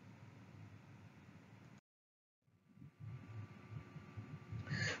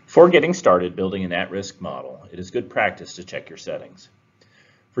 Before getting started building an at-risk model, it is good practice to check your settings.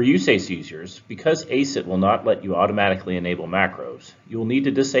 For USACE users, because ACIT will not let you automatically enable macros, you will need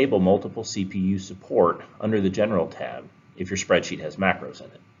to disable multiple CPU support under the General tab if your spreadsheet has macros in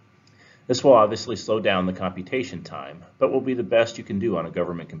it. This will obviously slow down the computation time, but will be the best you can do on a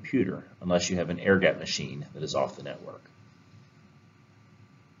government computer unless you have an air-gapped machine that is off the network.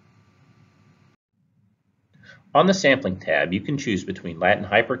 On the Sampling tab, you can choose between Latin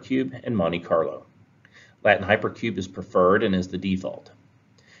Hypercube and Monte Carlo. Latin Hypercube is preferred and is the default.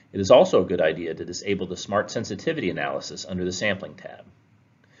 It is also a good idea to disable the Smart Sensitivity Analysis under the Sampling tab.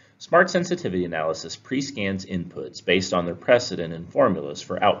 Smart Sensitivity Analysis pre-scans inputs based on their precedent and formulas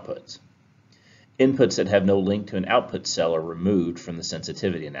for outputs. Inputs that have no link to an output cell are removed from the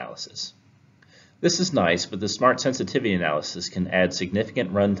sensitivity analysis. This is nice, but the Smart Sensitivity Analysis can add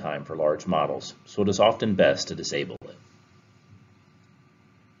significant runtime for large models, so it is often best to disable it.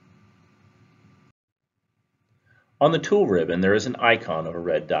 On the tool ribbon, there is an icon of a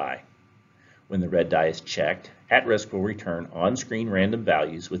red die. When the red die is checked, at-risk will return on-screen random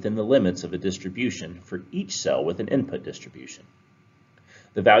values within the limits of a distribution for each cell with an input distribution.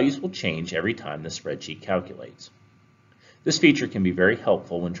 The values will change every time the spreadsheet calculates. This feature can be very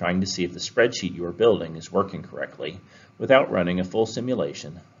helpful when trying to see if the spreadsheet you are building is working correctly without running a full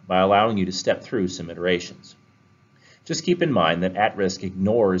simulation by allowing you to step through some iterations. Just keep in mind that at-risk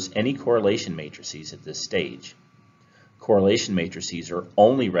ignores any correlation matrices at this stage. Correlation matrices are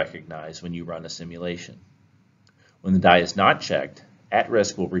only recognized when you run a simulation. When the die is not checked,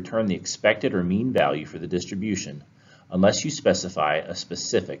 at-risk will return the expected or mean value for the distribution unless you specify a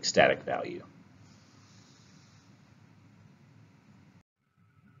specific static value.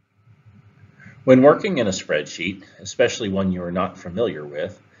 When working in a spreadsheet, especially one you are not familiar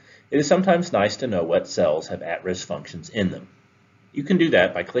with, it is sometimes nice to know what cells have at-risk functions in them. You can do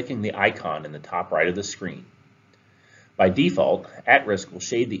that by clicking the icon in the top right of the screen. By default, at-risk will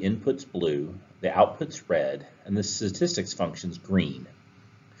shade the inputs blue, the outputs red, and the statistics functions green.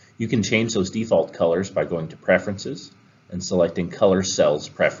 You can change those default colors by going to Preferences and selecting Color Cells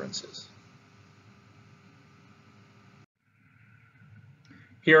Preferences.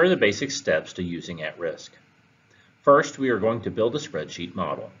 Here are the basic steps to using at-risk. First, we are going to build a spreadsheet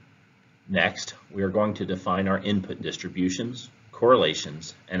model. Next, we are going to define our input distributions,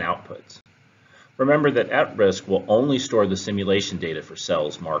 correlations, and outputs. Remember that at-risk will only store the simulation data for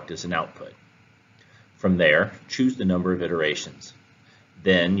cells marked as an output. From there, choose the number of iterations.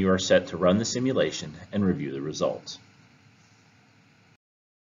 Then you are set to run the simulation and review the results.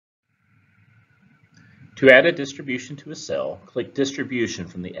 To add a distribution to a cell, click Distribution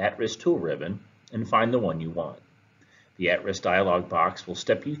from the At-Risk tool ribbon and find the one you want. The At-Risk dialog box will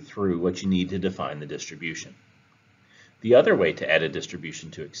step you through what you need to define the distribution. The other way to add a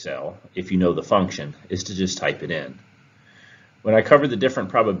distribution to Excel, if you know the function, is to just type it in. When I covered the different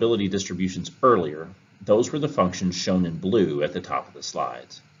probability distributions earlier, those were the functions shown in blue at the top of the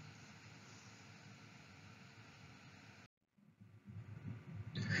slides.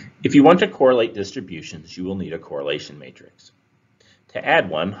 If you want to correlate distributions, you will need a correlation matrix. To add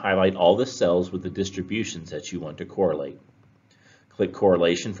one, highlight all the cells with the distributions that you want to correlate. Click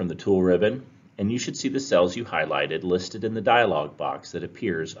Correlation from the tool ribbon, and you should see the cells you highlighted listed in the dialog box that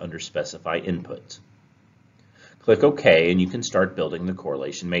appears under Specify Inputs. Click OK, and you can start building the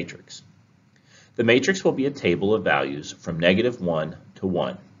correlation matrix. The matrix will be a table of values from -1 to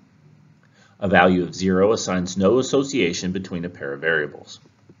 1. A value of 0 assigns no association between a pair of variables.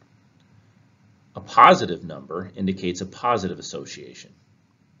 A positive number indicates a positive association.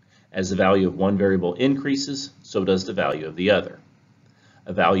 As the value of one variable increases, so does the value of the other.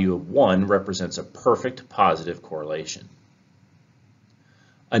 A value of 1 represents a perfect positive correlation.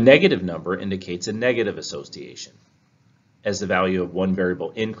 A negative number indicates a negative association. As the value of one variable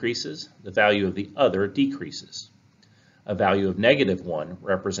increases, the value of the other decreases. A value of -1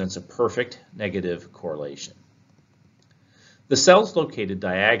 represents a perfect negative correlation. The cells located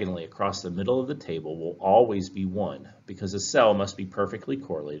diagonally across the middle of the table will always be 1 because a cell must be perfectly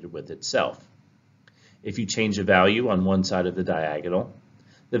correlated with itself. If you change a value on one side of the diagonal,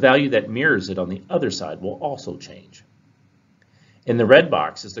 the value that mirrors it on the other side will also change. In the red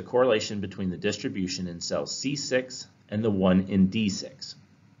box is the correlation between the distribution in cell C6 and the one in D6.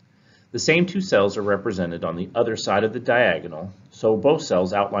 The same two cells are represented on the other side of the diagonal, so both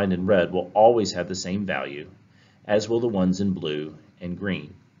cells outlined in red will always have the same value, as will the ones in blue and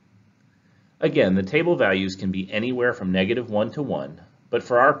green. Again, the table values can be anywhere from -1 to 1, but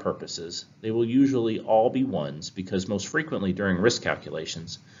for our purposes, they will usually all be 1s because most frequently during risk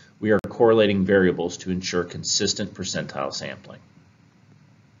calculations, we are correlating variables to ensure consistent percentile sampling.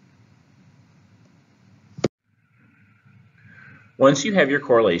 Once you have your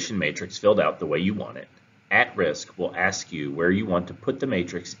correlation matrix filled out the way you want it, At-Risk will ask you where you want to put the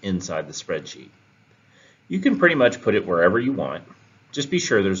matrix inside the spreadsheet. You can pretty much put it wherever you want. Just be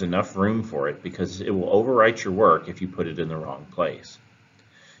sure there's enough room for it because it will overwrite your work if you put it in the wrong place.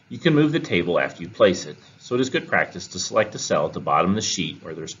 You can move the table after you place it, so it is good practice to select a cell at the bottom of the sheet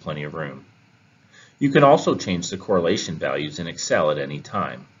where there's plenty of room. You can also change the correlation values in Excel at any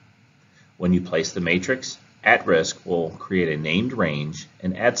time. When you place the matrix, At-Risk will create a named range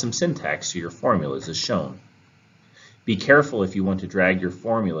and add some syntax to your formulas as shown. Be careful if you want to drag your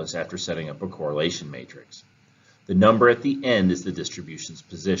formulas after setting up a correlation matrix. The number at the end is the distribution's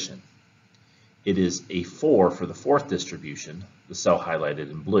position. It is a 4 for the fourth distribution, the cell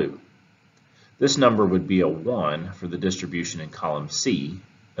highlighted in blue. This number would be a 1 for the distribution in column C,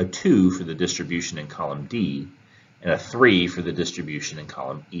 a 2 for the distribution in column D, and a 3 for the distribution in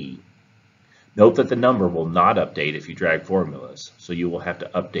column E. Note that the number will not update if you drag formulas, so you will have to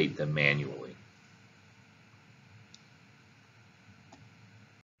update them manually.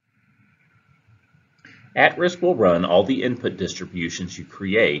 At-Risk will run all the input distributions you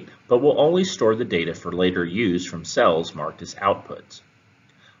create, but will only store the data for later use from cells marked as outputs.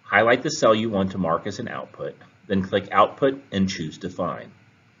 Highlight the cell you want to mark as an output, then click Output and choose Define.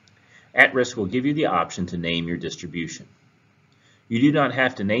 At-Risk will give you the option to name your distribution. You do not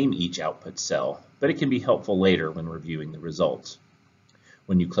have to name each output cell, but it can be helpful later when reviewing the results.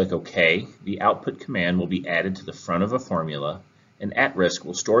 When you click OK, the output command will be added to the front of a formula, and At-Risk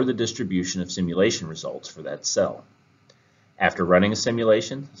will store the distribution of simulation results for that cell. After running a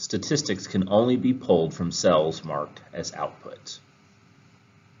simulation, statistics can only be pulled from cells marked as outputs.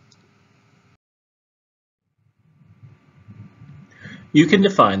 You can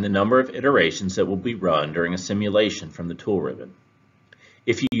define the number of iterations that will be run during a simulation from the tool ribbon.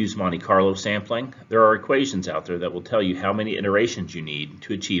 If you use Monte Carlo sampling, there are equations out there that will tell you how many iterations you need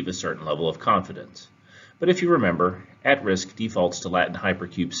to achieve a certain level of confidence. But if you remember, At-Risk defaults to Latin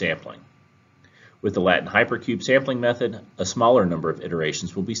hypercube sampling. With the Latin hypercube sampling method, a smaller number of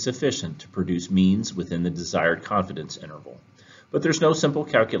iterations will be sufficient to produce means within the desired confidence interval. But there's no simple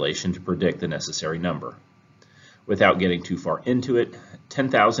calculation to predict the necessary number. Without getting too far into it,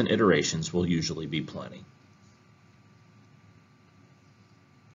 10,000 iterations will usually be plenty.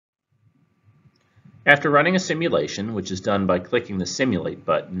 After running a simulation, which is done by clicking the Simulate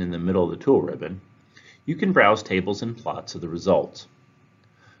button in the middle of the tool ribbon, you can browse tables and plots of the results.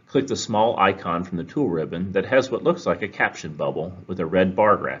 Click the small icon from the tool ribbon that has what looks like a caption bubble with a red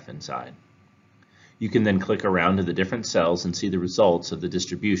bar graph inside. You can then click around to the different cells and see the results of the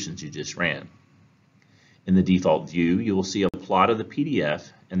distributions you just ran. In the default view, you will see a plot of the PDF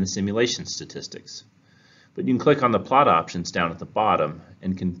and the simulation statistics. But you can click on the plot options down at the bottom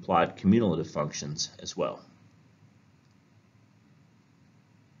and can plot cumulative functions as well.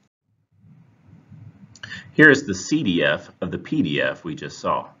 Here is the CDF of the PDF we just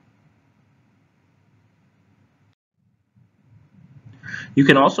saw. You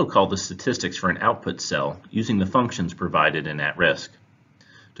can also call the statistics for an output cell using the functions provided in @risk.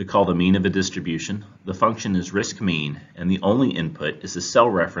 To call the mean of a distribution, the function is risk_mean, and the only input is the cell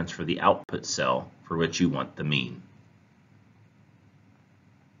reference for the output cell for which you want the mean.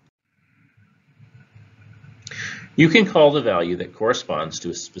 You can call the value that corresponds to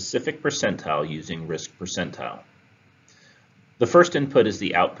a specific percentile using risk percentile. The first input is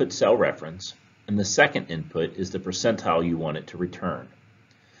the output cell reference, and the second input is the percentile you want it to return.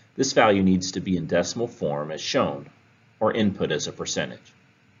 This value needs to be in decimal form as shown, or input as a percentage.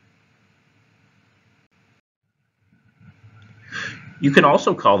 You can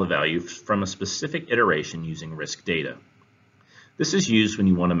also call the value from a specific iteration using risk data. This is used when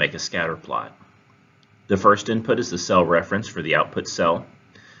you want to make a scatter plot. The first input is the cell reference for the output cell.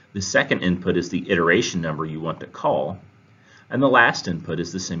 The second input is the iteration number you want to call, and the last input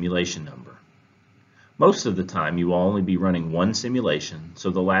is the simulation number. Most of the time you will only be running one simulation, so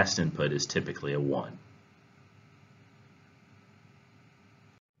the last input is typically a 1.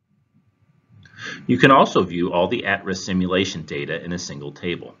 You can also view all the at-risk simulation data in a single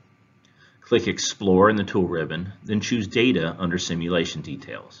table. Click Explore in the tool ribbon, then choose Data under Simulation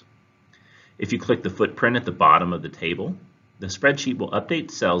Details. If you click the footprint at the bottom of the table, the spreadsheet will update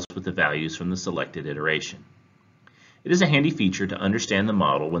cells with the values from the selected iteration. It is a handy feature to understand the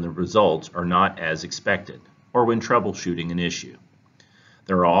model when the results are not as expected, or when troubleshooting an issue.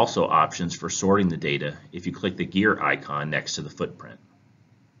 There are also options for sorting the data if you click the gear icon next to the footprint.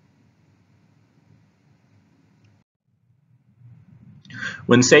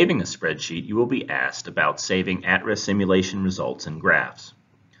 When saving a spreadsheet, you will be asked about saving at-risk simulation results and graphs.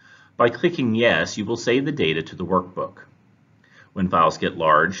 By clicking Yes, you will save the data to the workbook. When files get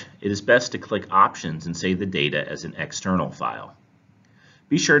large, it is best to click Options and save the data as an external file.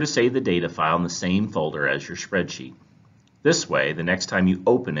 Be sure to save the data file in the same folder as your spreadsheet. This way, the next time you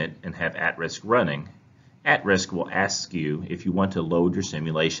open it and have at-risk running, at-risk will ask you if you want to load your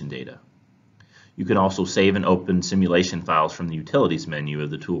simulation data. You can also save and open simulation files from the Utilities menu of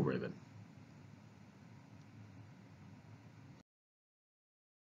the tool ribbon.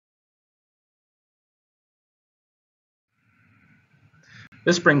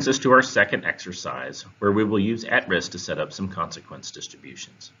 This brings us to our second exercise, where we will use at-risk to set up some consequence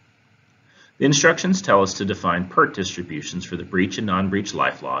distributions. The instructions tell us to define PERT distributions for the breach and non-breach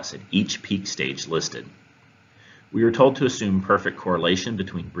life loss at each peak stage listed. We are told to assume perfect correlation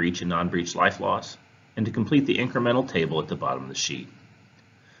between breach and non-breach life loss, and to complete the incremental table at the bottom of the sheet.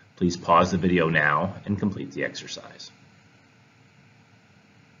 Please pause the video now and complete the exercise.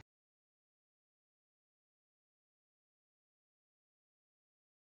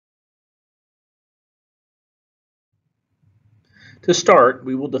 To start,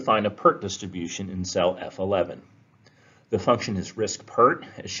 we will define a PERT distribution in cell F11. The function is risk PERT,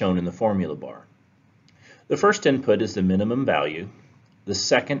 as shown in the formula bar. The first input is the minimum value, the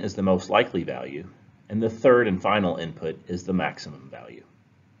second is the most likely value, and the third and final input is the maximum value.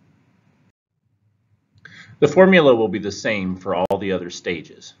 The formula will be the same for all the other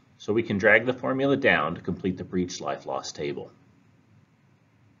stages, so we can drag the formula down to complete the breach life loss table.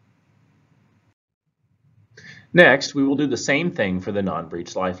 Next, we will do the same thing for the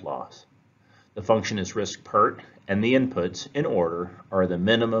non-breach life loss. The function is risk PERT, and the inputs, in order, are the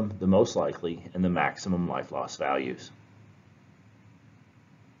minimum, the most likely, and the maximum life loss values.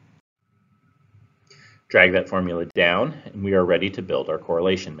 Drag that formula down, and we are ready to build our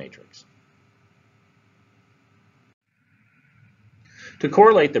correlation matrix. To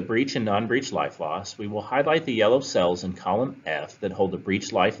correlate the breach and non-breach life loss, we will highlight the yellow cells in column F that hold the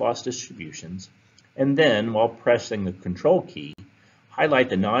breach life loss distributions, and then, while pressing the Control key, highlight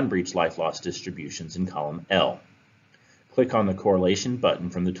the non-breach life loss distributions in column L. Click on the correlation button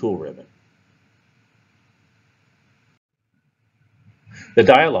from the tool ribbon. The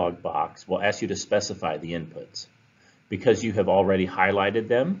dialog box will ask you to specify the inputs. Because you have already highlighted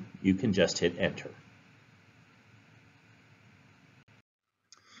them, you can just hit Enter.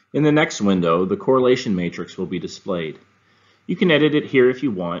 In the next window, the correlation matrix will be displayed. You can edit it here if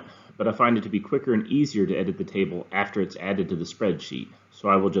you want, but I find it to be quicker and easier to edit the table after it's added to the spreadsheet, so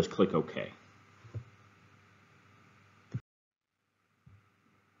I will just click OK.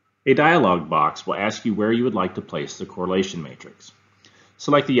 A dialog box will ask you where you would like to place the correlation matrix.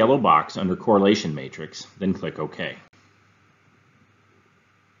 Select the yellow box under Correlation Matrix, then click OK.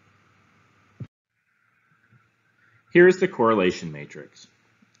 Here is the correlation matrix.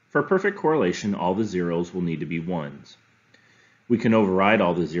 For perfect correlation, all the zeros will need to be ones. We can override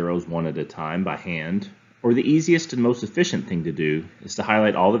all the zeros one at a time by hand, or the easiest and most efficient thing to do is to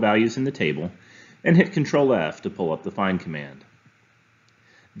highlight all the values in the table and hit Ctrl F to pull up the Find command.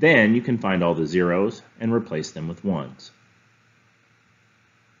 Then you can find all the zeros and replace them with ones.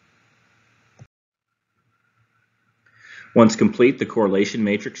 Once complete, the correlation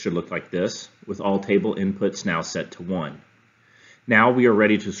matrix should look like this, with all table inputs now set to 1. Now we are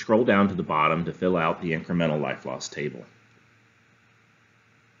ready to scroll down to the bottom to fill out the incremental life loss table.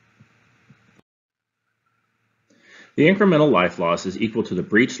 The incremental life loss is equal to the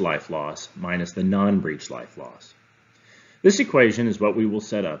breach life loss minus the non-breach life loss. This equation is what we will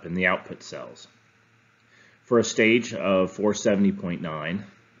set up in the output cells. For a stage of 470.9,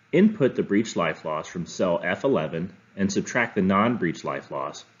 input the breach life loss from cell F11 and subtract the non-breach life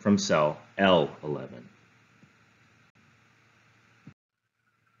loss from cell L11.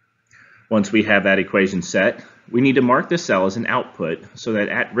 Once we have that equation set, we need to mark the cell as an output so that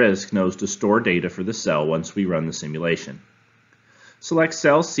at-risk knows to store data for the cell once we run the simulation. Select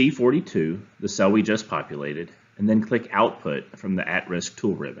cell C42, the cell we just populated, and then click Output from the at-risk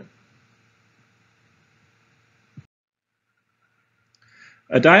tool ribbon.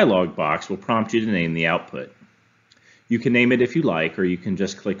 A dialog box will prompt you to name the output. You can name it if you like, or you can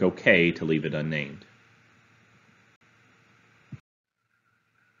just click OK to leave it unnamed.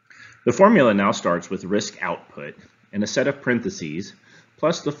 The formula now starts with risk output and a set of parentheses,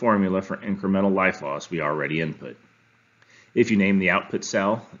 plus the formula for incremental life loss we already input. If you name the output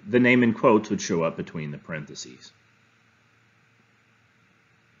cell, the name in quotes would show up between the parentheses.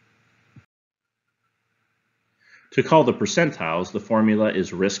 To call the percentiles, the formula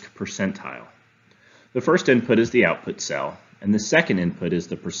is risk percentile. The first input is the output cell, and the second input is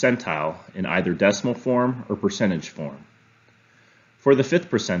the percentile in either decimal form or percentage form. For the fifth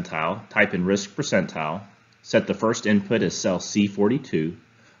percentile, type in risk percentile, set the first input as cell C42,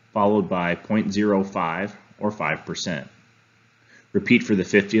 followed by 0.05 or 5%. Repeat for the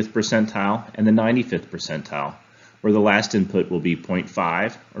 50th percentile and the 95th percentile, where the last input will be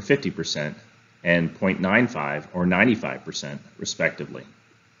 0.5 or 50% and 0.95 or 95% respectively.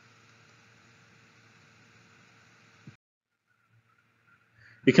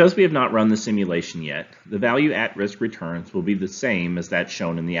 Because we have not run the simulation yet, the value at-risk returns will be the same as that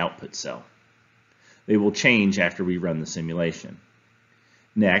shown in the output cell. They will change after we run the simulation.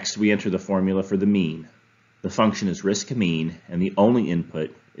 Next, we enter the formula for the mean. The function is risk mean, and the only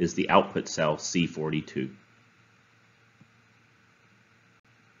input is the output cell C42.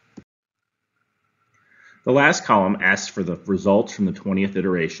 The last column asks for the results from the 20th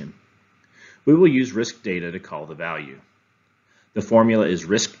iteration. We will use risk data to call the value. The formula is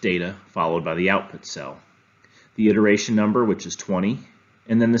risk data followed by the output cell, the iteration number, which is 20,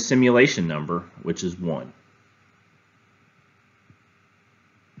 and then the simulation number, which is 1.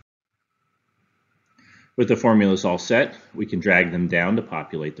 With the formulas all set, we can drag them down to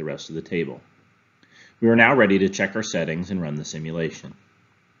populate the rest of the table. We are now ready to check our settings and run the simulation.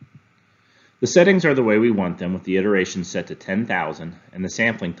 The settings are the way we want them, with the iteration set to 10,000 and the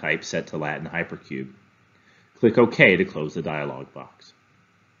sampling type set to Latin hypercube. Click OK to close the dialog box.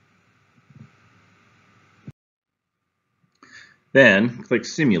 Then click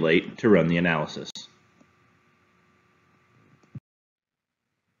Simulate to run the analysis.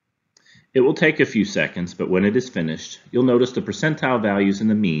 It will take a few seconds, but when it is finished, you'll notice the percentile values and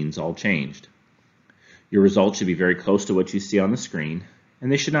the means all changed. Your results should be very close to what you see on the screen,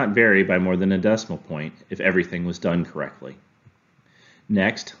 and they should not vary by more than a decimal point if everything was done correctly.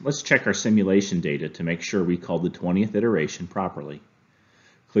 Next, let's check our simulation data to make sure we called the 20th iteration properly.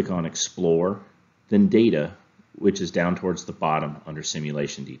 Click on Explore, then Data, which is down towards the bottom under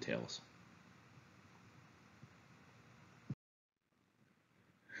Simulation Details.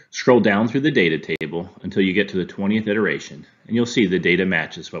 Scroll down through the data table until you get to the 20th iteration, and you'll see the data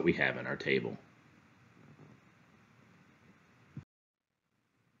matches what we have in our table.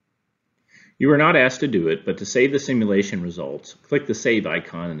 You are not asked to do it, but to save the simulation results, click the Save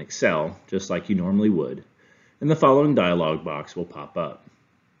icon in Excel, just like you normally would, and the following dialog box will pop up.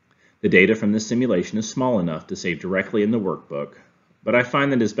 The data from this simulation is small enough to save directly in the workbook, but I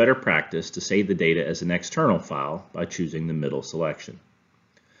find that it's better practice to save the data as an external file by choosing the middle selection.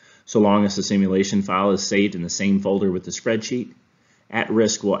 So long as the simulation file is saved in the same folder with the spreadsheet, At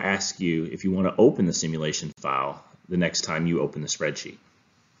Risk will ask you if you want to open the simulation file the next time you open the spreadsheet.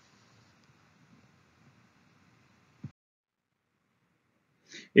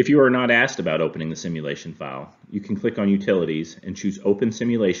 If you are not asked about opening the simulation file, you can click on Utilities and choose Open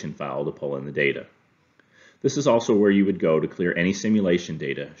Simulation File to pull in the data. This is also where you would go to clear any simulation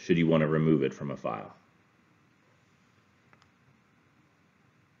data should you want to remove it from a file.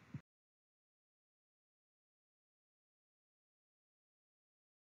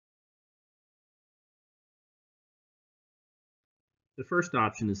 The first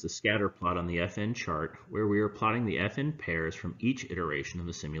option is the scatter plot on the FN chart, where we are plotting the FN pairs from each iteration of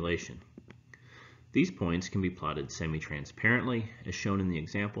the simulation. These points can be plotted semi-transparently, as shown in the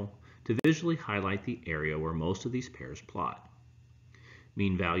example, to visually highlight the area where most of these pairs plot.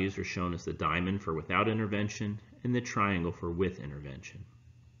 Mean values are shown as the diamond for without intervention and the triangle for with intervention.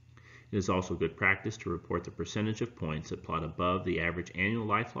 It is also good practice to report the percentage of points that plot above the average annual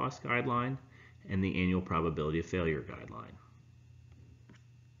life loss guideline and the annual probability of failure guideline.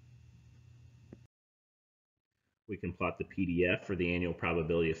 We can plot the PDF for the annual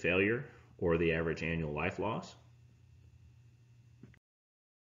probability of failure or the average annual life loss.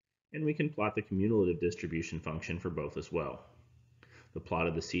 And we can plot the cumulative distribution function for both as well. The plot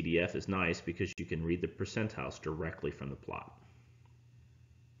of the CDF is nice because you can read the percentiles directly from the plot.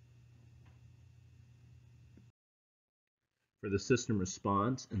 For the system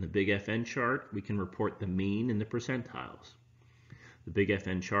response in the Big FN chart, we can report the mean and the percentiles. The Big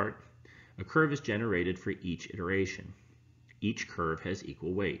FN chart, a curve is generated for each iteration. Each curve has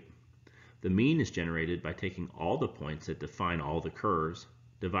equal weight. The mean is generated by taking all the points that define all the curves,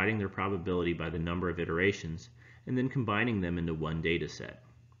 dividing their probability by the number of iterations, and then combining them into one data set.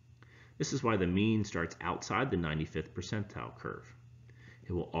 This is why the mean starts outside the 95th percentile curve.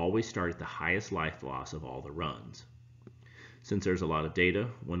 It will always start at the highest life loss of all the runs. Since there's a lot of data,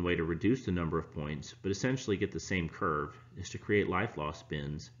 one way to reduce the number of points, but essentially get the same curve, is to create life loss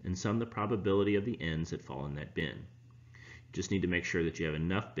bins and sum the probability of the ends that fall in that bin. You just need to make sure that you have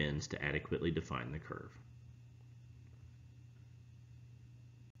enough bins to adequately define the curve.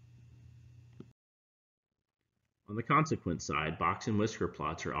 On the consequence side, box and whisker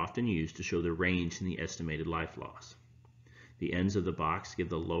plots are often used to show the range in the estimated life loss. The ends of the box give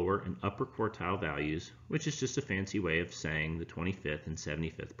the lower and upper quartile values, which is just a fancy way of saying the 25th and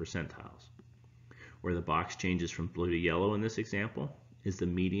 75th percentiles. Where the box changes from blue to yellow in this example is the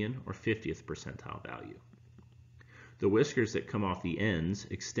median or 50th percentile value. The whiskers that come off the ends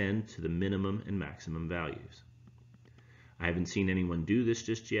extend to the minimum and maximum values. I haven't seen anyone do this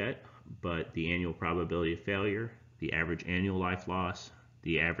just yet, but the annual probability of failure, the average annual life loss,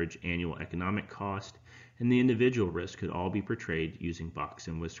 the average annual economic cost, and the individual risk could all be portrayed using box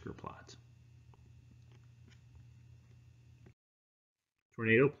and whisker plots.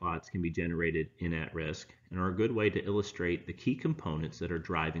 Tornado plots can be generated in At Risk and are a good way to illustrate the key components that are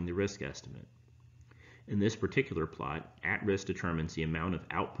driving the risk estimate. In this particular plot, At Risk determines the amount of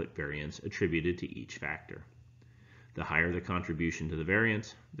output variance attributed to each factor. The higher the contribution to the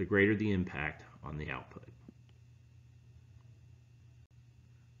variance, the greater the impact on the output.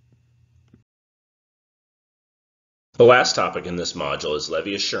 The last topic in this module is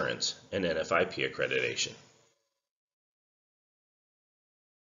levy assurance and NFIP accreditation.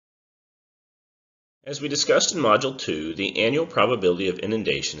 As we discussed in Module 2, the annual probability of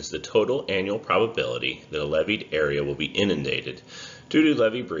inundation is the total annual probability that a levied area will be inundated due to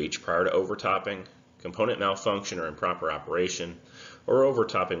levee breach prior to overtopping, component malfunction or improper operation, or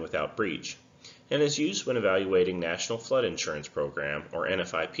overtopping without breach, and is used when evaluating National Flood Insurance Program or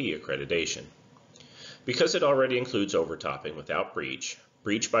NFIP accreditation. Because it already includes overtopping without breach,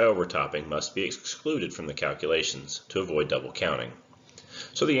 breach by overtopping must be excluded from the calculations to avoid double counting.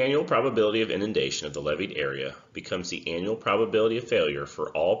 So the annual probability of inundation of the levied area becomes the annual probability of failure for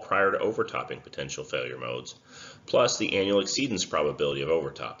all prior to overtopping potential failure modes, plus the annual exceedance probability of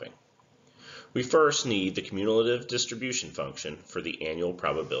overtopping. We first need the cumulative distribution function for the annual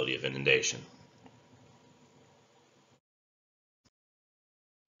probability of inundation.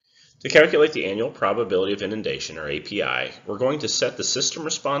 To calculate the annual probability of inundation, or API, we're going to set the system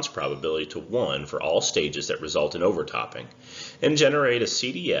response probability to 1 for all stages that result in overtopping, and generate a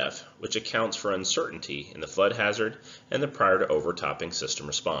CDF which accounts for uncertainty in the flood hazard and the prior to overtopping system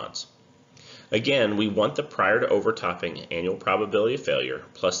response. Again, we want the prior to overtopping annual probability of failure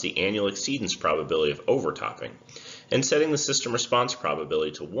plus the annual exceedance probability of overtopping, and setting the system response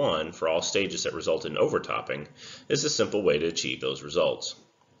probability to 1 for all stages that result in overtopping is a simple way to achieve those results.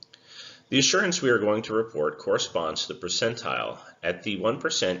 The assurance we are going to report corresponds to the percentile at the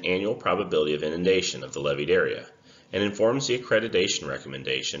 1% annual probability of inundation of the levied area and informs the accreditation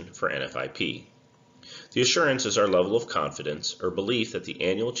recommendation for NFIP. The assurance is our level of confidence or belief that the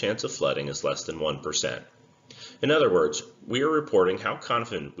annual chance of flooding is less than 1%. In other words, we are reporting how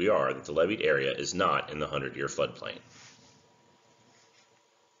confident we are that the levied area is not in the 100-year floodplain.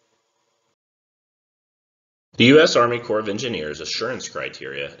 The U.S. Army Corps of Engineers assurance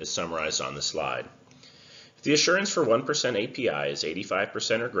criteria is summarized on the slide. If the assurance for 1% API is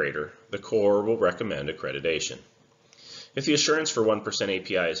 85% or greater, the Corps will recommend accreditation. If the assurance for 1%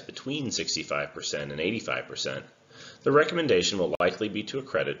 API is between 65% and 85%, the recommendation will likely be to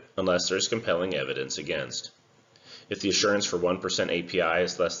accredit unless there is compelling evidence against. If the assurance for 1% API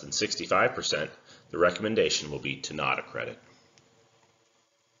is less than 65%, the recommendation will be to not accredit.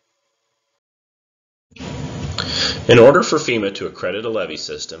 In order for FEMA to accredit a levee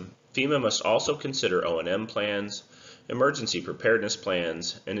system, FEMA must also consider O&M plans, emergency preparedness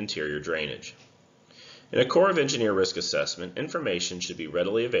plans, and interior drainage. In a Corps of Engineer risk assessment, information should be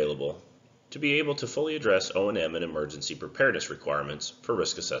readily available to be able to fully address O&M and emergency preparedness requirements for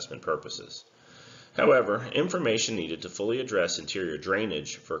risk assessment purposes. However, information needed to fully address interior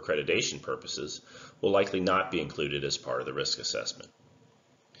drainage for accreditation purposes will likely not be included as part of the risk assessment.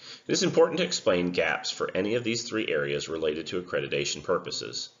 It is important to explain gaps for any of these three areas related to accreditation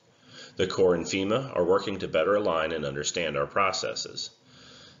purposes. The Corps and FEMA are working to better align and understand our processes.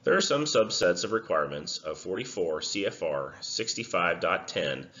 There are some subsets of requirements of 44 CFR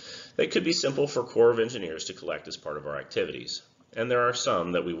 65.10 that could be simple for Corps of Engineers to collect as part of our activities, and there are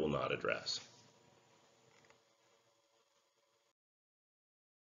some that we will not address.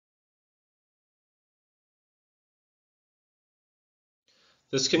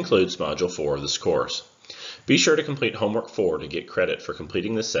 This concludes Module 4 of this course. Be sure to complete Homework 4 to get credit for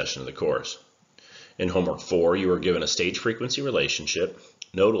completing this session of the course. In Homework 4, you are given a stage frequency relationship,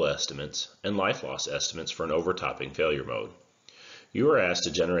 nodal estimates, and life loss estimates for an overtopping failure mode. You are asked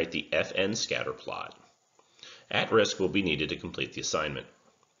to generate the FN scatter plot. At-risk will be needed to complete the assignment.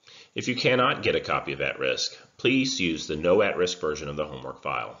 If you cannot get a copy of At-risk, please use the no at-risk version of the homework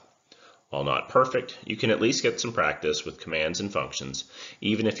file. While not perfect, you can at least get some practice with commands and functions,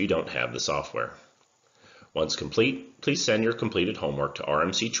 even if you don't have the software. Once complete, please send your completed homework to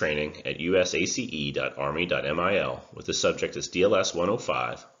rmctraining@usace.army.mil with the subject as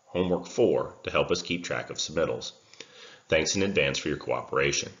DLS-105, Homework 4, to help us keep track of submittals. Thanks in advance for your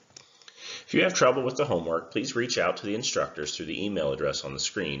cooperation. If you have trouble with the homework, please reach out to the instructors through the email address on the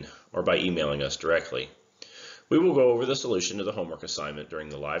screen or by emailing us directly. We will go over the solution to the homework assignment during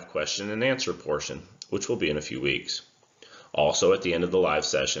the live question and answer portion, which will be in a few weeks. Also, at the end of the live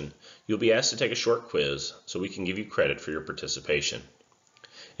session, you'll be asked to take a short quiz so we can give you credit for your participation.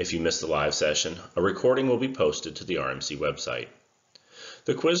 If you missed the live session, a recording will be posted to the RMC website.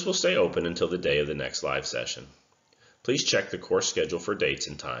 The quiz will stay open until the day of the next live session. Please check the course schedule for dates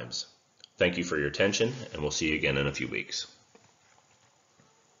and times. Thank you for your attention, and we'll see you again in a few weeks.